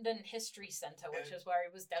Swindon History Centre, which is where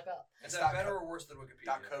he was dug up. Is that better or worse than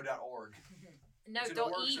Wikipedia? .co.org. No,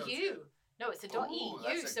 .eu. No, it's a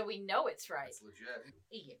 .eu, so we know it's right. That's legit.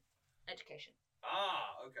 EU. Education.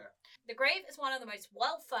 Ah, okay. The grave is one of the most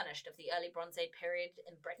well-furnished of the early Bronze Age period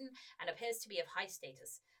in Britain and appears to be of high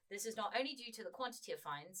status. This is not only due to the quantity of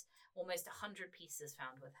finds, almost 100 pieces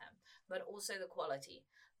found with him, but also the quality.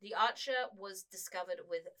 The archer was discovered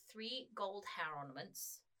with 3 gold hair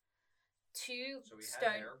ornaments, 2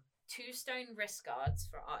 stone wrist guards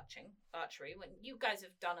for archery. When you guys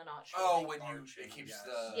have done an archery, when it keeps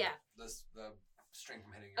the string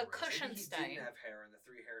from hitting your wrist. Cushion stone. He didn't have hair, and the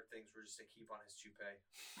 3 hair things were just to keep on his toupee.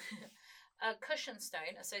 A cushion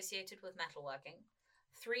stone associated with metalworking,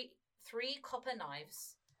 3 copper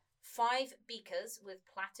knives, 5 beakers with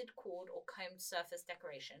plaited cord or combed surface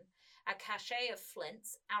decoration, a cachet of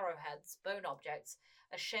flints, arrowheads, bone objects,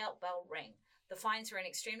 a shell bell ring. The finds were in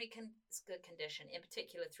extremely good condition, in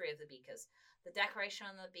particular 3 of the beakers. The decoration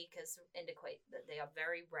on the beakers indicate that they are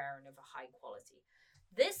very rare and of a high quality.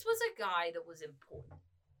 This was a guy that was important.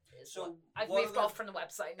 So I've moved off from the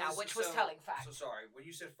website now, which was telling facts. So sorry, when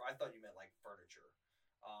you said, I thought you meant like furniture.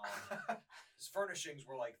 His furnishings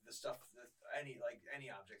were like the stuff, any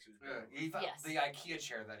objects he was building. The IKEA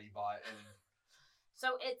chair that he bought. And...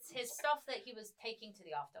 So it's his stuff that he was taking to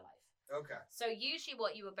the afterlife. Okay. So usually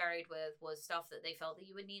what you were buried with was stuff that they felt that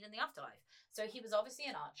you would need in the afterlife. So he was obviously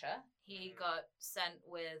an archer. He Mhm. got sent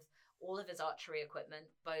with all of his archery equipment,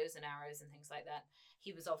 bows and arrows and things like that.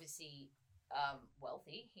 He was obviously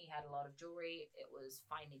wealthy. He had a lot of jewelry. It was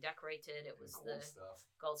finely decorated. It was Gold the stuff.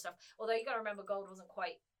 gold stuff. Although you got to remember, gold wasn't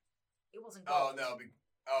quite. It wasn't Oh gold. no!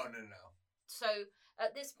 No. So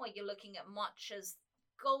at this point, you're looking at much as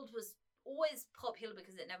gold was always popular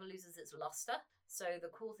because it never loses its luster. So the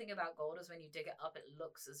cool thing about gold is when you dig it up, it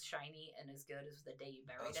looks as shiny and as good as the day you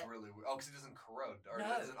buried That's it. really weird. Oh, because it doesn't corrode or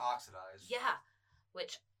No. it doesn't oxidize. Yeah,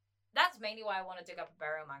 which that's mainly why I want to dig up a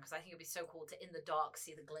burial mound, because I think it'd be so cool to in the dark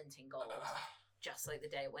see the glinting gold, just like the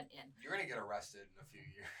day it went in. You're gonna get arrested in a few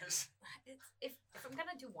years. If I'm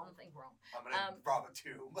gonna do one thing wrong, I'm gonna rob a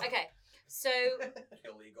tomb. okay. So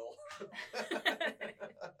Illegal.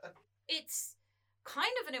 it's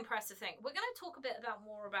kind of an impressive thing. We're going to talk a bit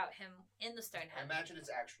more about him in the I Stonehenge. imagine it's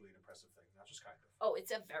actually an impressive thing, not just kind of. Oh,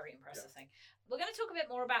 it's a very impressive thing. We're going to talk a bit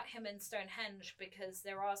more about him in Stonehenge because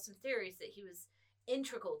there are some theories that he was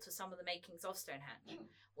integral to some of the makings of Stonehenge,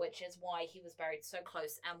 which is why he was buried so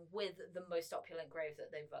close and with the most opulent grave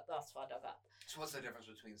that they've thus far dug up. So what's the difference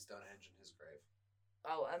between Stonehenge and his grave?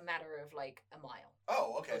 Oh, a matter of like a mile.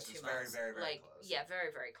 Oh, okay. or So 2 it's very, miles. very, very like, close. Yeah, very,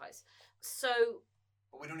 very close. So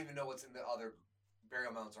But we don't even know what's in the other burial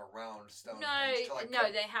mounds around Stonehenge. no,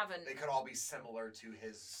 they haven't. They could all be similar to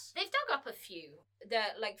his. They've dug up a few.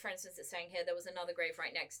 Like, for instance, it's saying here there was another grave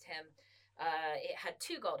right next to him. It had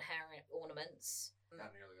 2 gold hair ornaments.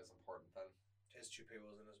 Not nearly as important then. His toupee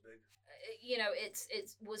wasn't as big.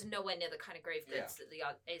 It was nowhere near the kind of grave goods that the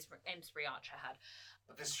Amesbury Archer had.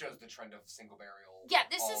 But this shows the trend of single burial. Yeah,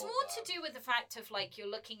 this all is of more that. to do with the fact of, like, you're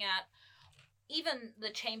looking at, even the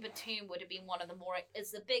chamber tomb would have been one of the more,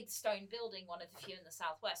 it's the big stone building, one of the few in the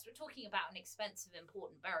southwest. We're talking about an expensive,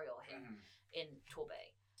 important burial here Mhm. in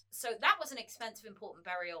Torbay. So that was an expensive, important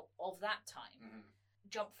burial of that time. Mhm.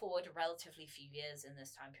 Jump forward a relatively few years in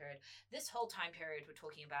this time period. This whole time period, we're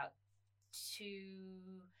talking about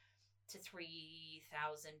 2 to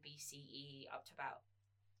 3,000 BCE up to about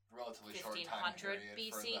Relatively short time 1500 period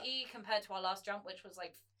BCE compared to our last jump, which was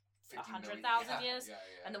like for the 100,000 years,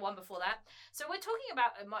 and the one before that. So we're talking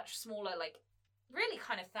about a much smaller, like really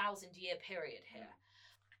kind of 1,000-year period here.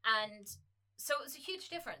 And so it was a huge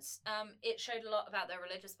difference. It showed a lot about their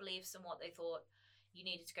religious beliefs and what they thought you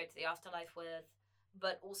needed to go to the afterlife with,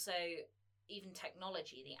 but also even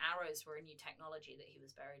technology. The arrows were a new technology that he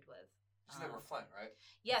was buried with. So they were flint, right?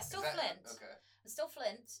 Yeah, still Is that- flint. Okay. Still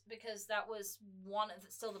flint, because that was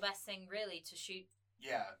still the best thing really to shoot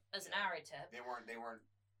Yeah. as an arrow tip. They weren't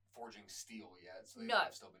forging steel yet, so they No. would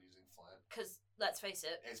have still been using flint. Because let's face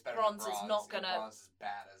it, It's better bronze than is bronze. not and gonna- Bronze is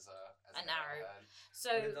bad as an arrow. arrowhead.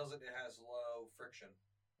 so When it does it, it has low friction.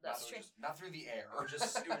 that's Not true. Not through the air. It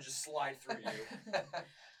would just slide through you.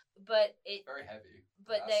 But it, Very heavy.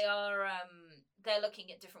 but Yes. they are they're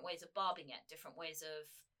looking at different ways of barbing it, different ways of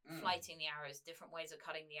Mm. flighting the arrows, different ways of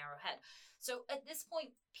cutting the arrowhead. So at this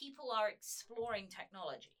point, people are exploring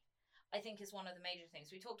technology, I think, is one of the major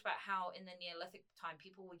things. We talked about how in the Neolithic time,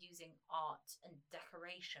 people were using art and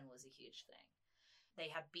decoration was a huge thing. They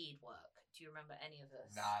had beadwork. Do you remember any of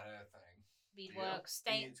this? Not a thing. Beadwork,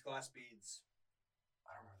 stain. Beads, glass beads.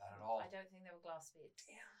 I don't remember that at all. I don't think they were glass beads.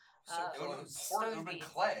 So Uh, It would have been close. poured. It would stone have been beads.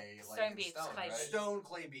 clay. Like Stone in beads, stone, clay right? beads. Stone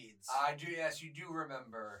clay beads. I do. Yes, you do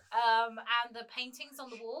remember. And the paintings on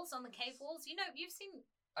the walls, on the cave walls. You've seen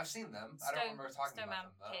I've seen them. I don't remember talking Stone about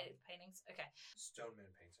Mountain them though. paintings. Okay,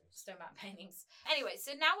 Stoneman paintings. Stone Mountain paintings. Anyway,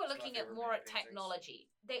 so now we're It's my looking at favorite more man at paintings. technology.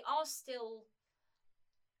 They are still.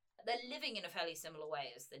 They're living in a fairly similar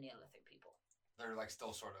way as the Neolithic people, They're like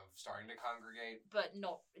still sort of starting to congregate. but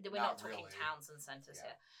not. We're Not not talking really. towns and centers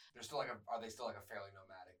Yeah. here. They're still are they still like a fairly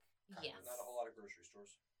nomadic? kind Yes. of- Not a whole lot of grocery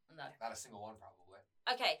stores. No. Not a single one probably.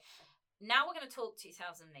 Okay, now we're going to talk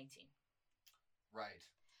 2018. Right.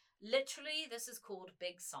 Literally, this is called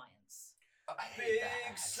Big Science. I hate Big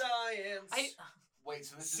that. science. Wait,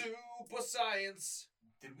 so this is, Super science.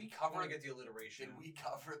 did we I cover want to get the alliteration. Did we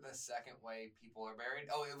cover the second way people are buried?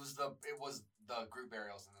 Oh, it was the group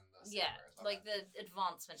burials and then the single Yeah, burials. Okay. like the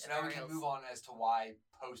advancement So of now we burials. can move on as to why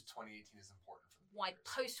post 2018 is important for the Why burials.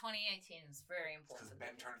 post 2018 is very important. Because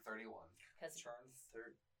Ben turned 31. Because Turn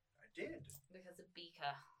third. I did. of Beaker.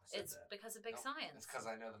 I said It's that. because of Big Nope, Science. It's because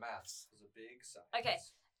I know the maths. It was a big science. Okay.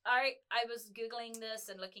 I was googling this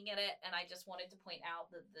and looking at it, and I just wanted to point out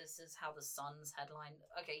that this is how the Sun's headline.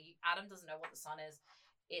 Okay, Adam doesn't know what the Sun is.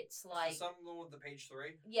 It's like Some with the page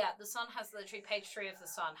 3. yeah, the Sun has literally page 3 of the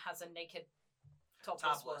Sun has a naked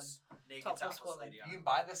topless woman. Naked Topless topless woman. lady You on can it.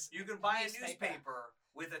 buy this. You can buy a Newspaper. newspaper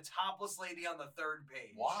with a topless lady on the 3rd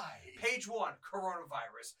page. Why? Page 1,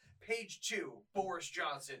 coronavirus. Page 2, Boris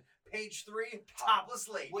Johnson. Page 3, topless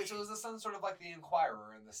lady. Wait, so is the Sun sort of like the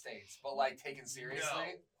Inquirer in the States, but like taken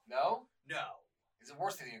seriously? No? No. Is it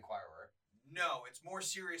worse than the Inquirer? No, it's more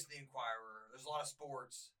serious than the Inquirer. There's a lot of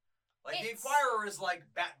sports. Like, the It's- Inquirer is like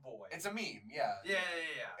Bat Boy. It's a meme, yeah. Yeah.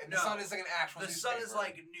 And no. the Sun is like an actual The Sun is newspaper.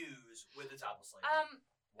 like news with the topless lady.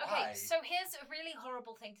 Why? Okay, so here's a really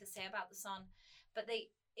horrible thing to say about the Sun, but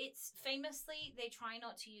it's famously they try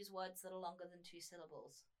not to use words that are longer than 2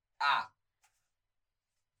 syllables. I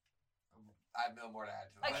have no more to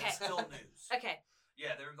add to that. Okay. It's still news. Okay,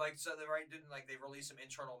 Yeah, they're like, so they didn't like, they released some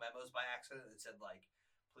internal memos by accident that said like,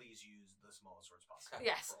 please use the smallest words possible.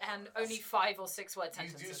 yes, for all and of us. only 5 or 6 word You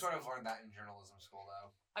sentences. do sort of learn that in journalism school,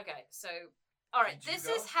 though. Okay, so all right, Did you this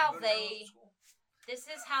go? is Did how you go to journalism they. school? This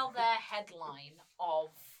is how their headline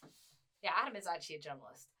of. Yeah, Adam is actually a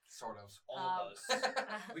journalist. Sort of. All Um, of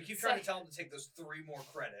us. We keep trying to tell them to take those 3 more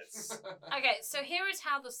credits. Okay, so here is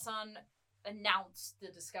how the Sun announced the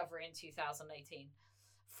discovery in 2018.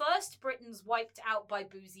 First, Britain's wiped out by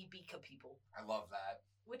boozy beaker people, I love that.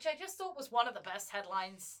 which I just thought was one of the best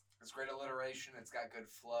headlines. It's great alliteration. It's got good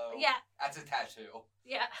flow. Yeah, That's a tattoo.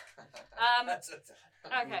 yeah. That's it.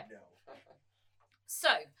 Okay. No. So,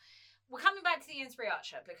 we're coming back to the Amesbury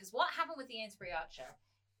Archer because what happened with the Amesbury Archer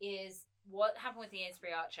is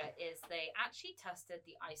they actually tested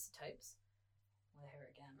the isotopes. Well, here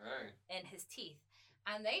again. Hey. In his teeth,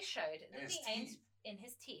 and they showed that in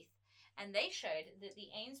his teeth, and they showed that the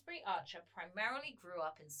Amesbury Archer primarily grew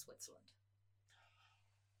up in Switzerland.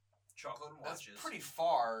 Chocolate and That's watches. pretty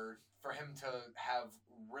far for him to have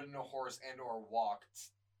ridden a horse and or walked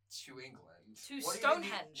to England. To What do you think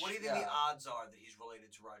Stonehenge. what do you think Yeah. the odds are that he's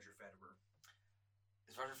related to Roger Federer?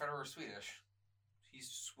 Is Roger Federer Swedish? He's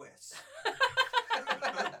Swiss.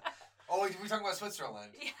 Oh, we talking about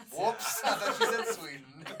Switzerland. Yes. Whoops! I thought you said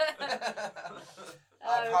Sweden.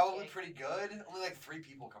 Probably pretty good. Only like 3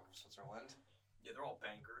 people come from Switzerland. Yeah, they're all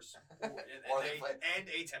bankers. Or they play- and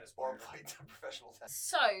a tennis Or player. played professional tennis.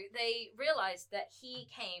 So they realized that he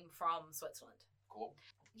came from Switzerland. Cool.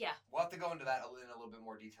 Yeah. We'll have to go into that in a little bit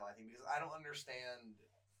more detail, I think, because I don't understand.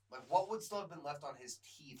 Like, what would still have been left on his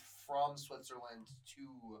teeth from Switzerland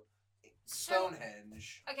to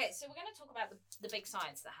Stonehenge? Okay, so we're going to talk about the big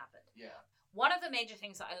science that happened. Yeah. One of the major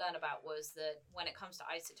things that I learned about was that when it comes to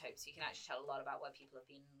isotopes, you can actually tell a lot about where people have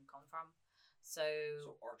been come from. So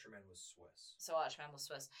Archerman was Swiss. Archman was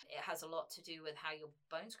Swiss. It has a lot to do with how your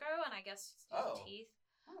bones grow and I guess your Oh. teeth.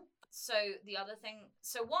 So the other thing,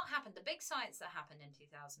 so what happened, the big science that happened in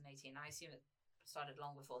 2018, I assume it started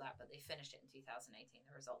long before that, but they finished it in 2018,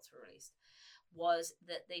 the results were released, was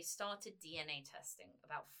that they started DNA testing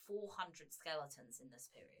about 400 skeletons in this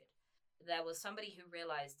period. There was somebody who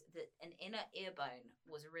realized that an inner ear bone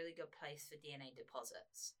was a really good place for DNA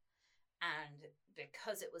deposits. And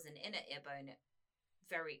because it was an inner ear bone,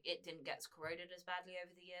 it didn't get corroded as badly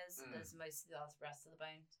over the years as most of the rest of the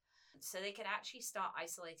bones. So they could actually start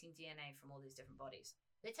isolating DNA from all these different bodies.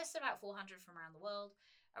 They tested about 400 from around the world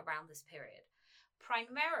around this period.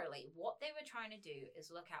 Primarily, what they were trying to do is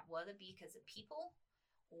look at were the beakers a people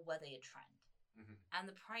or were they a trend. Mhm. And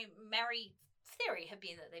the primary theory had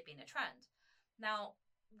been that they'd been a trend. Now,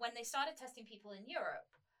 when they started testing people in Europe,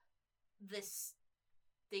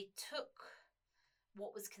 they took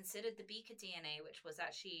what was considered the beaker DNA, which was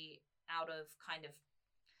actually out of kind of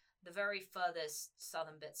the very furthest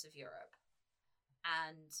southern bits of Europe.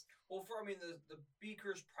 And Well, the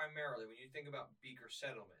beakers primarily, when you think about beaker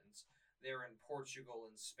settlements, they're in Portugal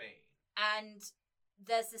and Spain.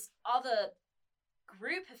 there's this other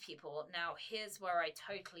group of people. Now, here's where I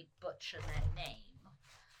totally butcher their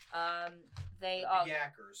name. They are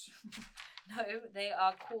Yackers. no, they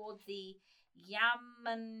are called the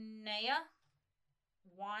Yamanaya.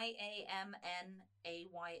 Yamnaya.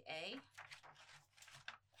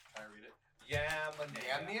 Can I read it?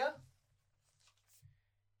 Yamnaya.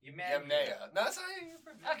 Yamnaya. No, that's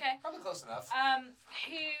Okay. probably close enough.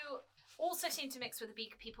 Who also seemed to mix with the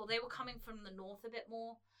beaker people. They were coming from the north a bit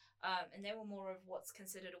more, and they were more of what's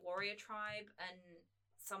considered a warrior tribe, and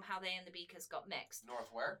somehow they and the beakers got mixed.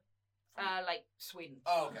 North where? Like Sweden.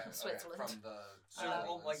 Oh, okay. Switzerland. From the So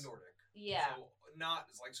like Nordic. Yeah.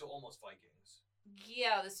 So almost Vikings.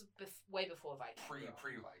 Yeah, this is way before Viking.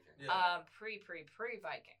 pre-Viking. Yeah.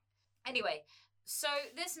 Pre-Viking. Anyway, so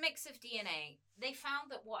this mix of DNA, they found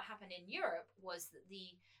that what happened in Europe was that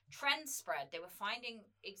the trend spread. They were finding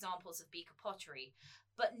examples of beaker pottery,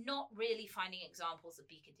 but not really finding examples of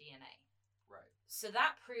beaker DNA. Right. So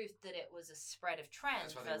that proved that it was a spread of trend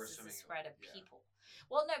That's what they were versus a assuming spread of yeah. people.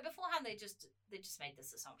 Well, no, beforehand they just made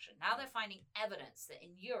this assumption. Now they're finding evidence that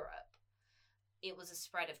in Europe it was a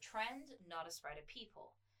spread of trend, not a spread of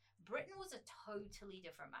people. Britain was a totally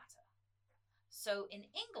different matter. So in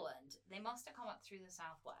England, they must have come up through the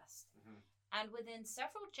southwest. Mhm. And within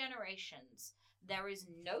several generations, there is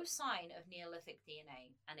no sign of Neolithic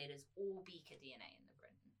DNA, and it is all Beaker DNA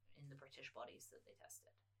in the British bodies that they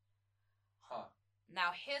tested. Huh.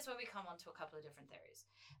 Now, here's where we come on to a couple of different theories.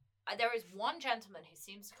 There is one gentleman who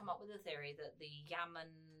seems to come up with a theory that the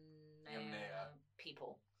Yamnaya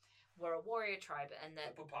people were a warrior tribe and The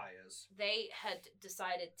that papayas. they had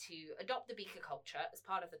decided to adopt the Beaker culture as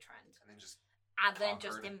part of the trend And then just and then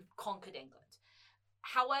just Conquered. conquered England.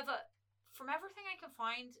 However, from everything I can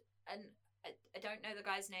find, and I don't know the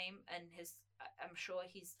guy's name, and I'm sure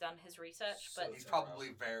he's done his research, So but he's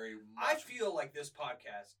probably very much. I feel like this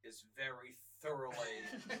podcast is very thoroughly,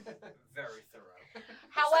 very thorough.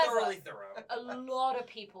 however, Thoroughly thorough. a lot of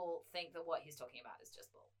people think that what he's talking about is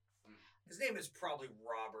just bull. His name is probably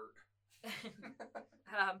Robert.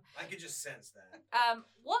 I could just sense that.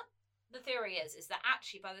 What the theory is that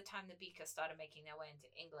actually by the time the Beaker started making their way into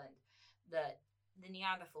England, that the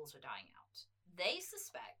Neanderthals were dying out. They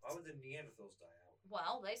suspect. Why would the Neanderthals die out?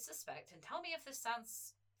 Well, they suspect, and tell me if this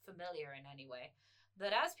sounds familiar in any way,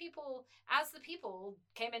 that as the people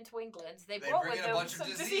came into England, they brought bring with in a them bunch of some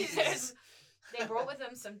disease. diseases. They brought with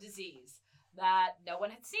them some disease that no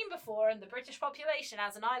one had seen before, and the British population,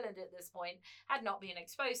 as an island at this point, had not been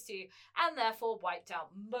exposed to, and therefore wiped out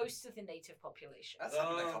most of the native population. That's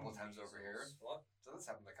happened a couple times over here. measles. What? So that's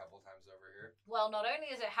happened a couple times over here. Well, not only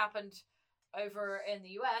has it happened over in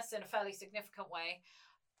the US in a fairly significant way,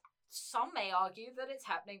 some may argue that it's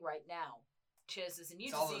happening right now. Cheers is a new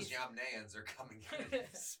It's all those disease. Yamnayans are coming in,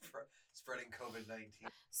 spreading COVID-19.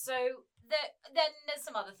 So then there's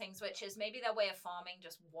some other things, which is maybe their way of farming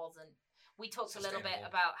just wasn't. We talked a little bit Sustainable.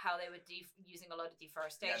 about how they were using a lot of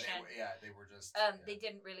deforestation. They were just. They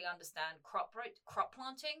didn't really understand crop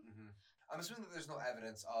planting. Mhm. I'm assuming that there's no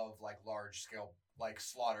evidence of like large scale like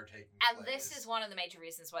slaughter taking And place. this is one of the major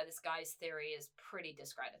reasons why this guy's theory is pretty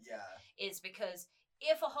discredited. Yeah. Is because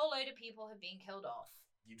if a whole load of people had been killed off,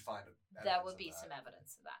 You'd find there would be some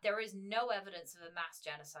evidence of that. There is no evidence of a mass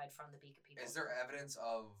genocide from the Beaker people. Is there evidence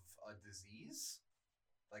of a disease?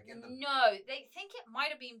 Like in the No, they think it might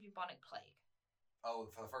have been bubonic plague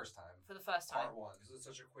for the first time. for the first time. Part one. Is it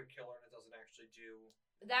such a quick killer and it doesn't actually do?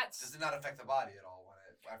 That's Does it not affect the body at all when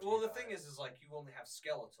it? After Well, you the die? thing is like you only have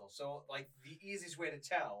skeletal, so like the easiest way to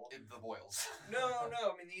tell. The boils. No. I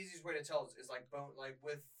mean the easiest way to tell is like bone. Like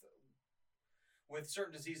with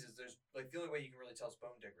certain diseases, there's like the only way you can really tell is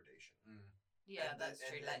bone degradation. yeah, and that's the-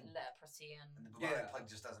 true. and- Like and- leprosy And and the bubonic Yeah. plague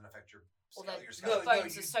just doesn't affect your Well, skull. the- Your the skeleton.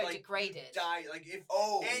 bones you, are so like, degraded. You die like if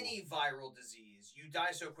Oh. any viral disease, you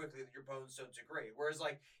die so quickly that your bones don't degrade. Whereas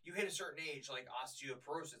like you hit a certain age, like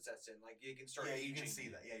osteoporosis sets in, like you can start. Yeah, aging. you can see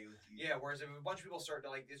that. Yeah, you Yeah, whereas if a bunch of people start to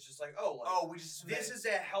like, it's just like, oh, like, Oh, we just this is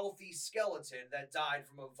a healthy skeleton that died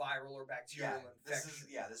from a viral or bacterial this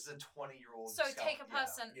infection. is a 20-year-old. So take a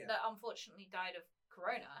person yeah. that unfortunately died of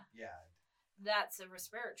corona. Yeah, That's a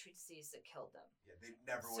respiratory disease that killed them. yeah, they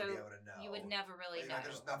never So would be able to know. You would never really Like, know.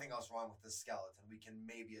 there's nothing else wrong with the skeleton. We can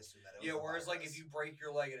maybe assume that it was Yeah, a whereas like virus. if you break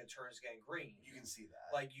your leg and it turns gangrene, you can see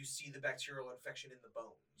that. like you see the bacterial infection in the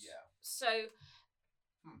bones. yeah. So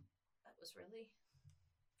Hmm. that was really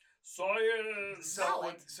Science.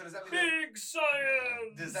 So does that mean Big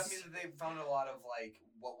science. does that mean that they found a lot of like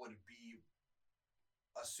what would be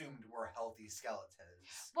assumed were healthy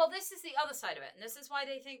skeletons? well. This is the other side of it, and this is why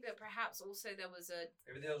they think that perhaps also there was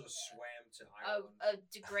Maybe they'll just swam to a, Ireland. a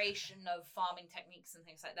degradation of farming techniques and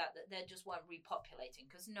things like that. That they just weren't repopulating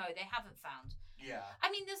because no, they haven't found. Yeah.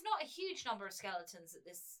 I mean, there's not a huge number of skeletons at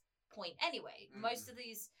this point anyway. Mm. Most of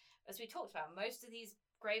these, as we talked about, most of these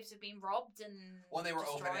graves have been robbed and when they were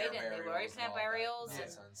open destroyed, air and they were burials. open air burials. and all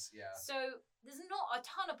And, that nonsense. Yeah. so there's not a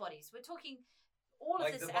ton of bodies. We're talking all of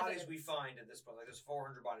Like this the bodies evidence. we find at this point, like there's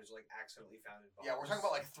 400 bodies like accidentally found in bones. Yeah, we're talking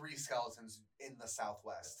about like 3 skeletons in the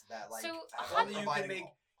southwest that like. So, have Well, then you providing can make.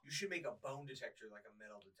 all- You should make a bone detector, like a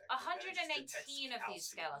metal detector. 118 of these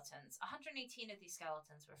calcium. skeletons. 118 of these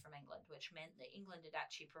skeletons were from England, which meant that England had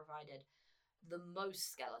actually provided the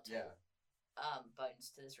most skeletal Yeah.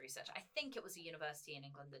 bones to this research. I think it was a university in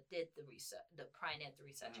England that did the research, that pioneered the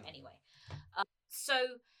research anyway.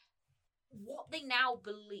 So what they now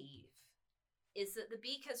believe is that the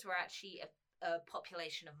Beakers were actually a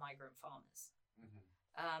population of migrant farmers.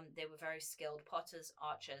 Mhm. They were very skilled potters,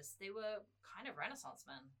 archers. They were kind of Renaissance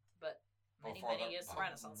men, but many, Before many the- years of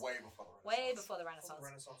Renaissance. Way before the Renaissance. Way before the I thought Renaissance. the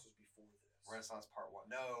Renaissance was before this. Renaissance Part 1.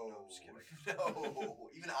 No, No, I'm just kidding. no.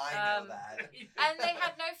 Even I know that. And they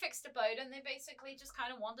had no fixed abode, and they basically just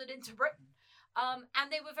kind of wandered into Britain.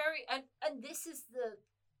 And they were very, and this is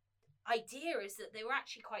idea is that they were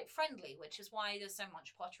actually quite friendly, which is why there's so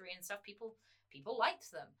much pottery and stuff. People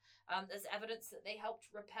liked them. There's evidence that they helped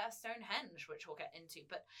repair Stonehenge, which we'll get into,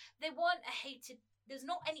 but they weren't a hated. There's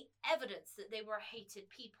not any evidence that they were a hated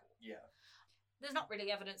people. Yeah. There's not really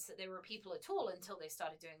evidence that they were a people at all until they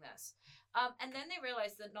started doing this. And then they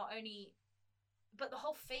realized that not only, but the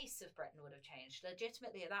whole face of Britain would have changed.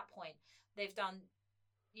 Legitimately, at that point, they've done,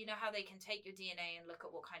 you know how they can take your DNA and look at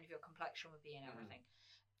what kind of your complexion would be and everything.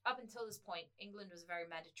 Up until this point, England was a very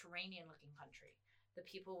Mediterranean-looking country. The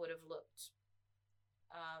people would have looked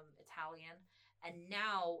Italian. And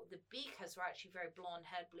now the Beakers were actually very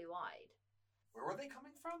blonde-haired, blue-eyed. Where were they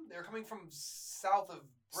coming from? They were coming from south of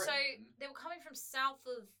Britain. So they were coming from south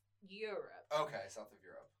of Europe. Okay, south of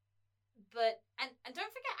Europe. But and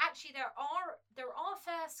don't forget, actually, there are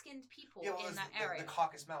fair-skinned people in that area. The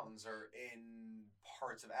Caucasus Mountains are in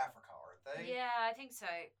parts of Africa, aren't they? Yeah, I think so.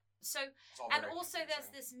 So and also there's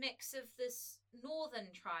this mix of this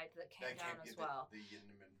northern tribe that came down as well. The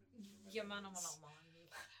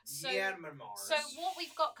So Yanmars. So what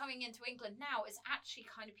we've got coming into England now is actually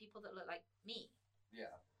kind of people that look like me.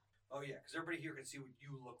 Yeah. Oh yeah, because everybody here can see what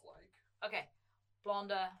you look like. Okay.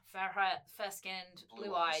 Blonder, fair-skinned,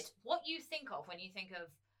 blue-eyed. What you think of when you think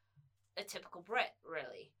of a typical Brit,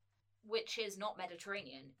 really, which is not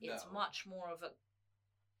Mediterranean. It's much more of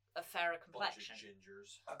a fairer complexion. Bunch of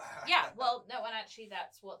gingers. Yeah, well, no, and actually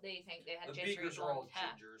that's what they think. They had The gingery Beakers are all blonde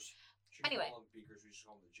hair. gingers. Anyway. Call them Beakers, we just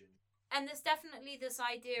call them the gingers. And there's definitely this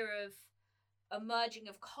idea of a merging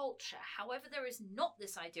of culture. However, there is not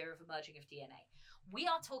this idea of a merging of DNA. We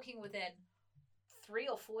are talking within 3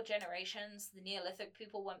 or 4 generations. The Neolithic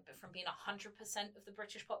people went from being 100% of the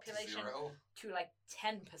British population to like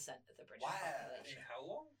 10% of the British population. In how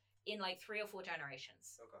long? In like 3 or 4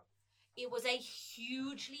 generations. Okay. It was a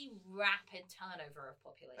hugely rapid turnover of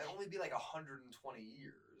population. That'd only be like 120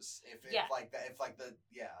 years. If Yeah. like that, if like the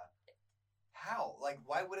How? Like,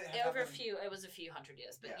 why would it have It was a few hundred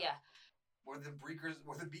years, but yeah. Were the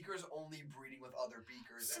Beakers only breeding with other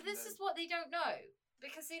Beakers? So this is what they don't know.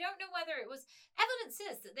 Because they don't know whether it was... Evidence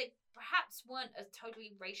is that they perhaps weren't a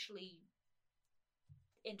totally racially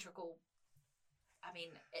integral... I mean,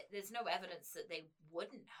 there's no evidence that they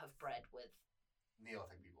wouldn't have bred with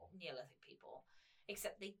Neolithic people.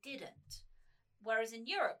 Except they didn't. Whereas in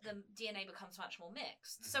Europe, the DNA becomes much more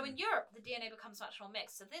mixed. So in Europe, the DNA becomes much more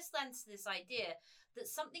mixed. So this lends to this idea that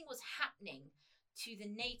something was happening to the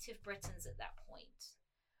native Britons at that point,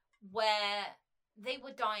 where they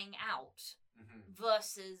were dying out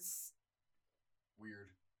versus...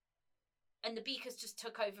 Weird. And the Beakers just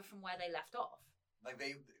took over from where they left off. Like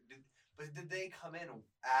did they come in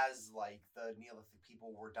as like the Neolithic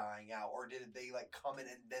people were dying out, or did they like come in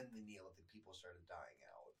and then the Neolithic people started dying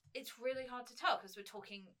out? It's really hard to tell because we're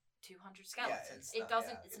talking 200 skeletons. Yeah,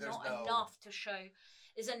 it's not enough to show.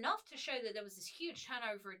 It's enough to show that there was this huge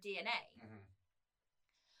turnover of DNA,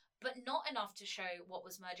 but not enough to show what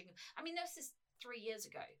was merging. I mean, this is 3 years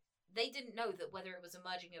ago. They didn't know that whether it was a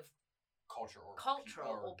merging of culture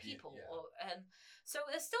or people. So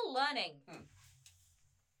they're still learning.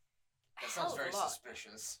 That sounds very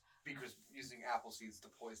suspicious. Beakers using apple seeds to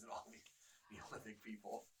poison all the Neolithic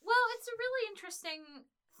people. Well, it's a really interesting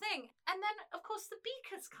thing. And then, of course, the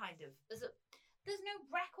Beakers there's no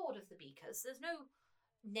record of the Beakers. There's no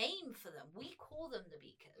name for them. We call them the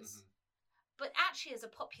Beakers. But actually, as a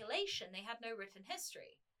population, they had no written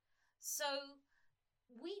history. So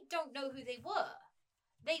we don't know who they were.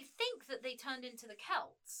 They think that they turned into the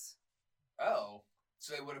Celts. Oh.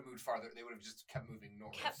 So they would have moved farther. They would have just kept moving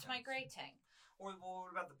north. Kept migrating. Or what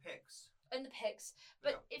about the Picts? And the Picts.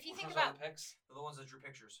 But if you think about about... the Picts? They're the ones that drew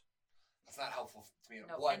pictures. That's not helpful to me.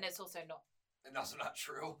 No, what? and it's also not... And also not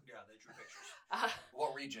true. Yeah, they drew pictures.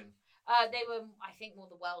 What region? They were, I think, more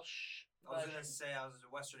the Welsh I was going to say I was in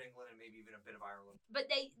Western England and maybe even a bit of Ireland. But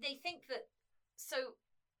they think that... So,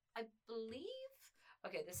 I believe...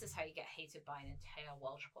 Okay, this is how you get hated by an entire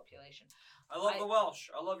Welsh population. I love the Welsh.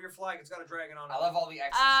 I love your flag. It's got a dragon on it. I love all the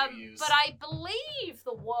X's you use. But I believe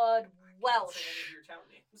the word Welsh Say any of your town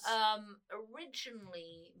names.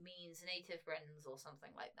 originally means native Britons or something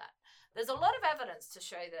like that. There's a lot of evidence to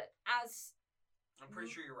show that as... I'm pretty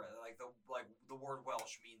sure you're right. Like the word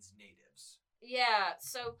Welsh means natives. Yeah,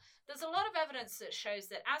 so there's a lot of evidence that shows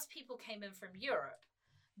that as people came in from Europe,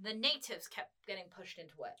 the natives kept getting pushed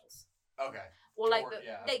into Wales. Okay. Or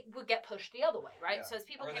they would get pushed the other way, right? Yeah. So as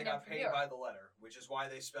people Or came they in got from paid Europe, by the letter, which is why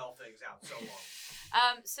they spell things out so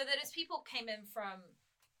long. so that as people came in from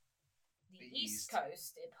the East East.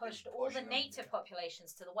 Coast, it pushed all the pushing them, native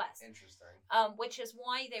populations to the west. Interesting. Which is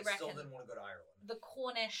why they They still reckon didn't want to go to Ireland. the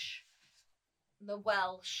Cornish, the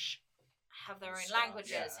Welsh, have their own Scots,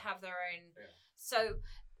 languages, yeah. have their own. Yeah. So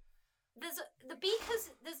the Beakers,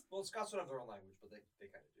 there's Well, Scots don't have their own language, but they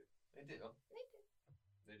kind of do. They do.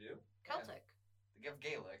 They do. Celtic. They give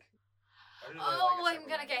Gaelic. I didn't know they Oh, like a I'm separate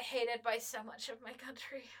gonna get language. hated by so much of my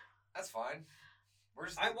country. That's fine. We're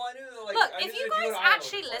just. I knew like. Look, I knew if you that guys and Ireland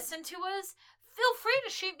actually was, like- listen to us, feel free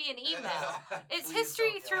to shoot me an email. It's Please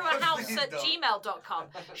history don't, through yeah. a house Please at don't. gmail.com.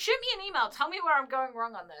 Shoot me an email. Tell me where I'm going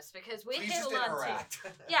wrong on this because we're Please here to just learn too. interact.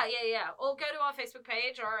 Yeah. Or go to our Facebook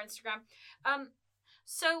page or our Instagram.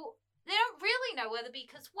 So they don't really know where the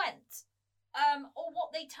Beakers went, or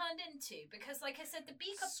what they turned into because, like I said, the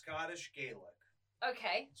Beaker. Scottish Gaelic.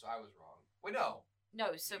 Okay, So I was wrong. Wait, no.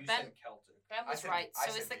 no. So You Ben said Celtic. was I said- right. I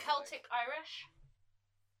So said is the Gaelic. Celtic Irish?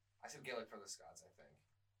 I said Gaelic for the Scots, I think.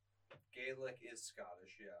 Gaelic is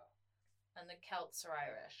Scottish, yeah. And the Celts are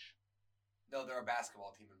Irish. No, they're a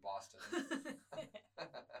basketball team in Boston.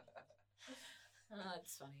 Oh,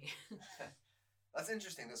 that's funny. That's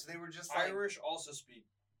interesting. Though. So they were just like Irish also speak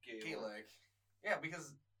Gaelic. Gaelic. Yeah,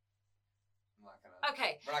 because I'm not gonna.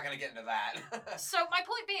 Okay, We're not gonna get into that. so my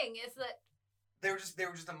point being is that they were just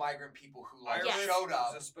a migrant people who like Irish showed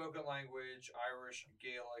up. is a spoken language. Irish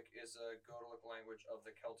Gaelic is a Gaelic language of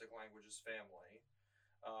the Celtic languages family.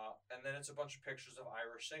 And then it's a bunch of pictures of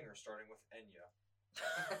Irish singers, starting with Enya.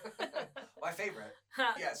 My favorite.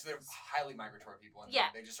 Yeah, so they're highly migratory people. And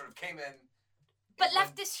Yeah. They just sort of came in. but it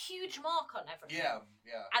left went- this huge mark on everything. Yeah.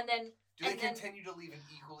 And then Do they and then- continue to leave an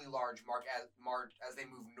equally large mark as they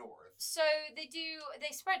move north? so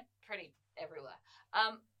they spread pretty everywhere.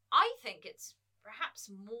 I think it's perhaps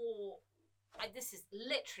more this is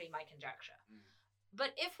literally my conjecture. Mm.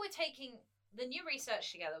 But if we're taking the new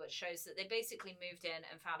research together, which shows that they basically moved in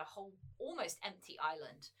and found a whole almost empty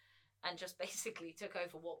island and just basically took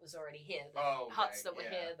over what was already here. The Okay, huts that were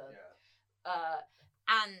here,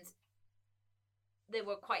 and they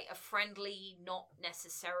were quite a friendly, not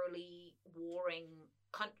necessarily warring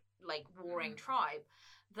tribe.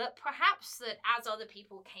 That perhaps that as other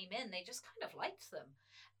people came in, they just kind of liked them,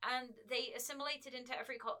 and they assimilated into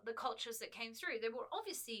the cultures that came through. They were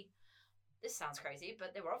obviously, this sounds crazy,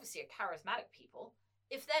 but they were obviously a charismatic people.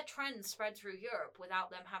 If their trends spread through Europe without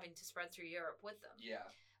them having to spread through Europe with them, Yeah.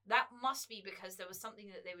 that must be because there was something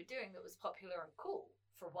that they were doing that was popular and cool,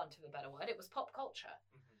 for want of a better word. It was pop culture.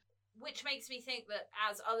 Which makes me think that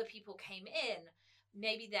as other people came in,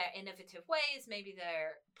 maybe their innovative ways, maybe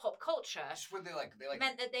their pop culture Just where they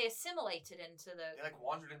meant that they assimilated into the... they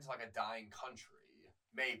wandered into like a dying country,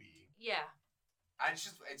 maybe. Yeah.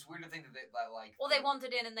 It's weird to think that like. Or they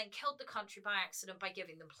wandered in and then killed the country by accident by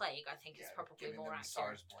giving them plague, I think is Yeah, probably giving more them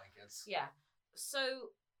accurate. SARS blankets. Yeah.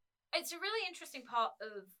 So it's a really interesting part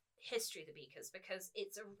of history, the Beakers, because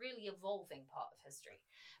it's a really evolving part of history.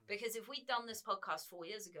 Because if we'd done this podcast 4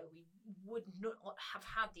 years ago, we would not have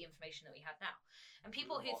had the information that we had now. And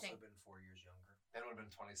people We've who also think... been 4 years younger. That would have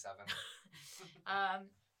been 27.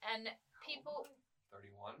 and people...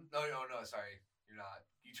 31? No, sorry. You're not.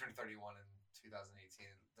 You turned 31 in 2018.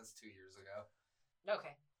 That's 2 years ago.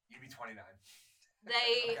 Okay. You'd be 29.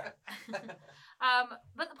 They... Okay.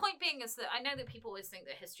 But the point being is that I know that people always think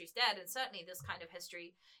that history's dead, and certainly this kind of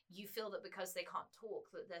history, you feel that because they can't talk,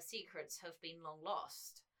 that their secrets have been long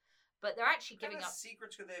lost. But they're actually What giving kind up... of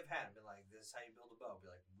secrets could they have had? Be like, this is how you build a bow. Be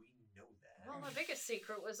like, we know that. Well, my biggest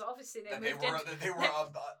secret was obviously That they moved in... they were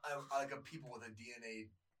like a people with a DNA,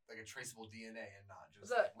 like a traceable DNA, and not just.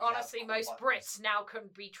 That we have honestly, cool most buttons. Brits now can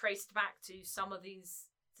be traced back to some of these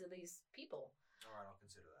people. All right, I'll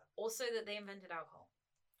consider that. Also, that they invented alcohol.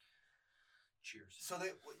 Cheers. So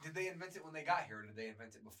did they invent it when they got here, or did they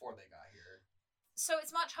invent it before they got here? So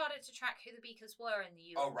it's much harder to track who the Beakers were in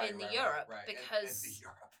the Europe Right. because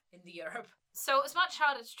In the Europe. So it was much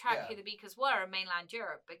harder to track Yeah. who the Beakers were in mainland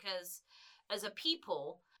Europe because as a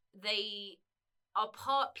people they are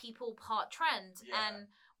part people, part trend, Yeah. and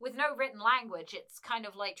with no written language, it's kind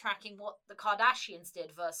of like tracking what the Kardashians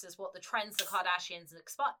did versus what the trends the Kardashians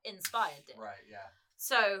inspired did. Right. Yeah.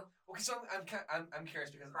 So Okay, so I'm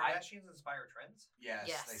curious because Kardashians inspire trends? yes,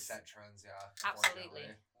 Yes. they set trends. Yeah. Absolutely.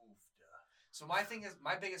 unfortunately. So my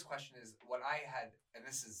biggest question is what I had, and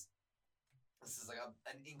this is like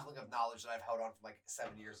an inkling of knowledge that I've held on from like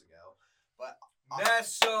 7 years ago, but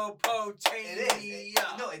Mesopotamia.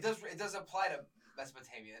 it does apply to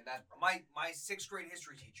Mesopotamia, and that My 6th grade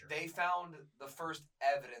history teacher. they found the first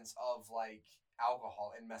evidence of like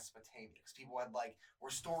alcohol in Mesopotamia because people were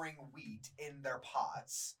storing wheat in their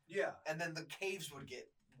pots, Yeah. and then the caves would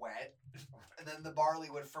get wet, and then the barley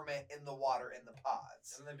would ferment in the water in the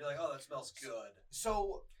pots. And then be like, oh, that smells good.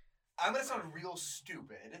 So I'm gonna sound real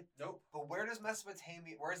stupid, Nope. but where is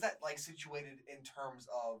that like situated in terms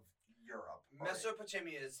of Europe. or-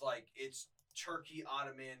 Mesopotamia is like it's Turkey,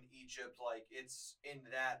 Ottoman, Egypt. Like it's in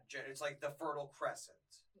that. It's like the Fertile Crescent.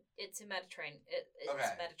 It's a Mediterranean. It's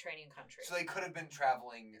Okay. a Mediterranean country. So they could have been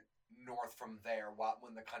traveling north from there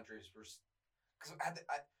when the countries were. Because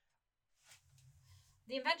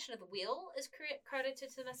The invention of the wheel is credited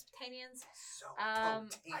to the Mesopotamians. so Um,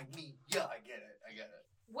 I mean, yeah, I get it.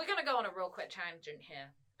 We're gonna go on a real quick tangent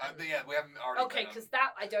here. But yeah, we haven't already. Okay, been on- because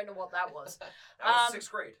that I don't know what that was. That was Um, 6th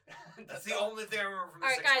grade. That's the only thing I remember from the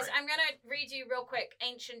All right, 6th guys, grade. I'm going to read you real quick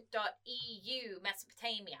ancient.eu,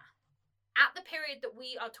 Mesopotamia. At the period that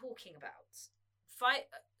we are talking about,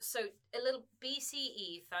 so a little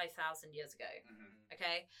BCE, 5,000 years ago, Mhm.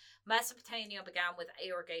 okay, Mesopotamia began with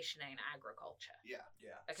irrigation and agriculture. Yeah.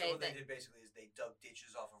 Okay, So what they then- did basically is they dug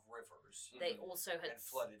ditches off of rivers They Mhm. also had... and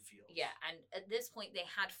flooded fields. Yeah, and at this point, they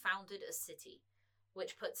had founded a city,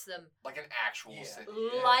 which puts them Like an actual Yeah. city.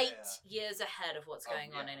 light years ahead of what's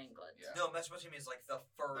going on yeah. in England. Yeah. No, Mesopotamia is like the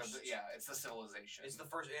first. Yeah, it's the civilization. It's the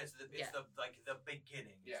first. It's the Yeah. like the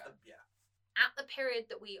beginning. Yeah. Yeah. At the period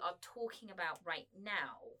that we are talking about right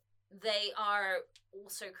now, they are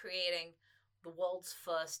also creating the world's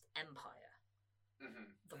first empire,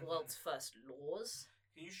 Mhm. the Mhm. world's first laws.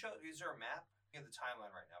 Can you show? Is there a map? You have the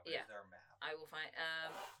timeline right now, but Yeah. is there a map? I will find.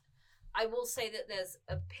 I will say that there's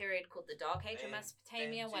a period called the Dark Age of And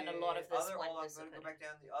Mesopotamia then when a lot of this other, went hold on, I'm going to disappeared. go back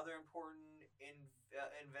down. The other important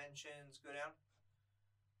inventions. Go down.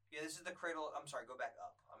 Yeah, this is the cradle. I'm sorry. Go back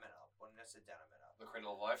up. I meant up. When I said down, I meant up. The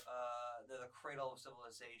cradle of life. They're the cradle of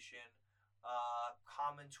civilization.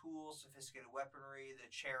 Common tools, sophisticated weaponry, the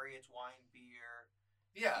chariots, wine, beer,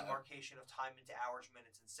 Yeah. demarcation of time into hours,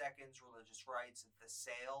 minutes, and seconds, religious rites, the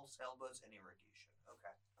sailboats, and irrigation.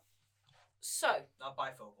 Okay. So Not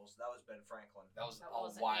bifocals. That was Ben Franklin. That was that a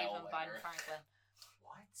wasn't while even Ben later. Franklin.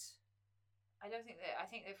 What? I don't think I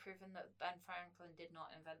think they've proven that Ben Franklin did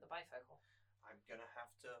not invent the bifocal. I'm gonna have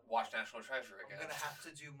to. Watch National Treasure I'm again. gonna have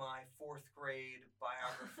to do my 4th grade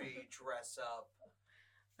biography dress up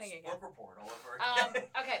There you book go. report all over again.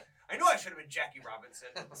 Okay, I knew I should have been Jackie Robinson.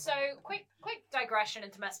 so quick digression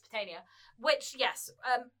into Mesopotamia, which yes,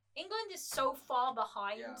 England is so far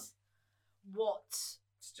behind Yeah. what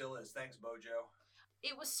Still is. Thanks, Mojo.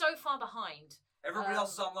 it was so far behind. Everybody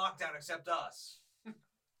else is on lockdown except us.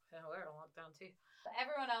 Yeah, we're on lockdown too. But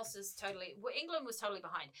everyone else is totally. Well, England was totally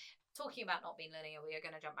behind. Talking about not being linear, we are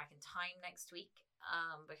going to jump back in time next week,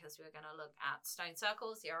 because we're going to look at stone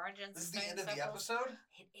circles, the origins This is of the stone end of the circles. episode.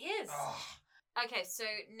 It is. Oh, Okay, so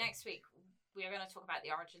next week we are going to talk about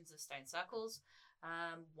the origins of stone circles,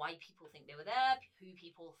 why people think they were there, who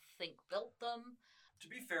people think built them. To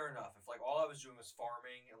be fair enough, if like all I was doing was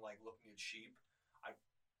farming and like looking at sheep, I'd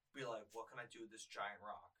be like, what can I do with this giant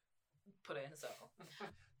rock? Put it in a circle.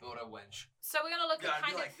 build a winch. So we're going to look Yeah, at I'd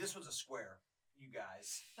be kind of. like, this one's a square. You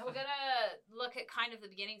guys. We're going to look at kind of the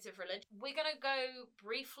beginnings of religion. We're going to go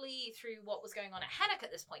briefly through what was going on at Hennock at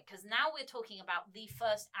this point, because now we're talking about the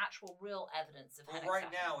first actual real evidence of Well, Hennock. right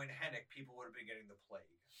now in Hennock, people would have been getting the plague.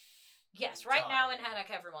 Yes, right now in dying. Hennock,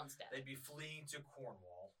 everyone's dead. They'd be fleeing to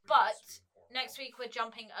Cornwall. which But used to be in Cornwall. Next week, we're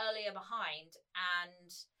jumping earlier behind, and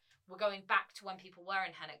we're going back to when people were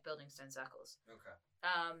in Hennock building stone circles. Okay.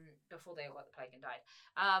 Before they got the plague and died.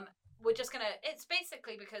 We're just gonna. It's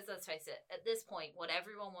basically because let's face it. At this point, what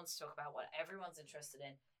everyone wants to talk about, what everyone's interested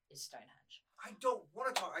in, is Stonehenge. I don't want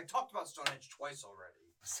to talk. I talked about Stonehenge twice already.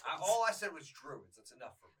 All I said was Druids. That's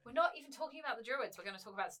enough for me. We're not even talking about the Druids. We're going to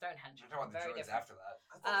talk about Stonehenge. We're talking about the Very Druids different. after that.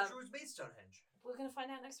 I thought the Druids made Stonehenge. We're going to find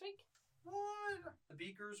out next week. What? The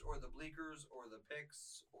Beakers or the Bleakers or the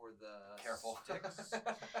Picts or the Careful. Sticks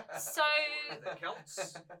So or the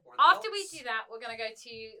Celts or the after we Celts? do that, we're going to go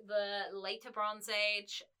to the later Bronze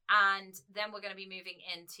Age, and then we're going to be moving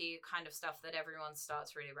into kind of stuff that everyone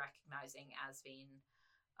starts really recognizing as being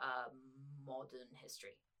modern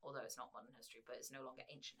history. Although it's not modern history, but it's no longer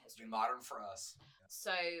ancient history. Modern for us.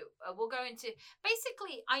 So we'll go into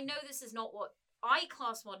basically. I know this is not what I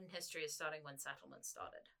class modern history as starting when settlements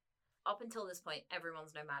started. Up until this point,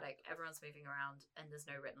 everyone's nomadic, everyone's moving around, and there's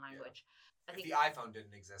no written language. I If think the iPhone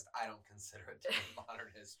didn't exist, I don't consider it to be modern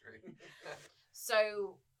history.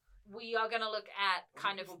 so. We are going to look at What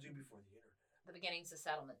kind did of people do before the internet? the beginnings of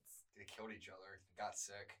settlements. They killed each other, got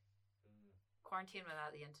sick. Quarantine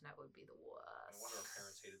without the internet would be the I worst. wonder if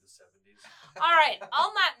parents hated the 70s. All right.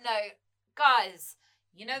 On that note, guys,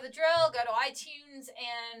 you know the drill. Go to iTunes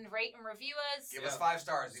and rate and review us. Give Yeah. us 5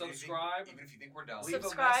 stars. even if you think- Subscribe. Even if you think we're dumb. Leave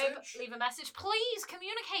a Subscribe. message. Leave a message. Please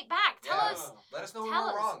communicate back. Tell Yeah. us. Let us know when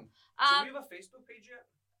Tell we're us. wrong. Do we have a Facebook page yet?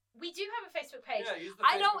 We do have a Facebook page. Yeah, use the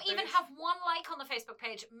I don't Facebook even page. have one like on the Facebook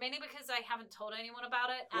page, mainly because I haven't told anyone about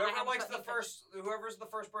it. And I Whoever haven't likes put the anything- first, whoever's the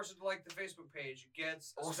first person to like the Facebook page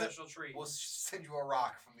gets a We'll special treat. We'll send you a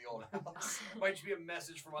rock from the old house. Might just be a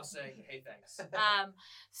message from us saying, "Hey, thanks."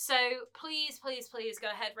 So please go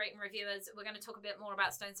ahead, rate and review us. We're going to talk a bit more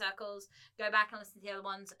about Stone Circles. Go back and listen to the other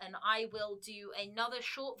ones, and I will do another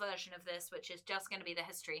short version of this, which is just going to be the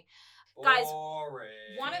history. Guys, Boring.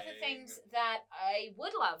 One of the things that I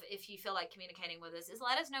would love, if you feel like communicating with us, is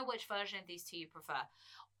let us know which version of these two you prefer.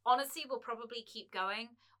 Honestly, we'll probably keep going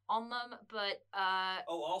on them, but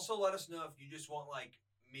also let us know if you just want like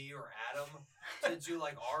me or Adam to do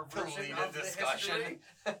like our To version lead a of the discussion. history,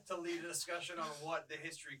 to lead a discussion on what the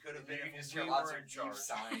history could have You been can if just we hear lots were of in deep charge.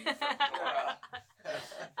 sighing from Dora.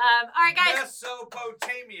 all right, guys.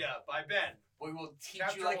 Mesopotamia by Ben. We will teach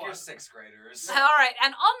Chapter you like one. your sixth graders. All right,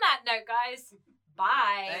 and on that note, guys,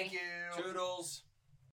 bye. Thank you. Toodles.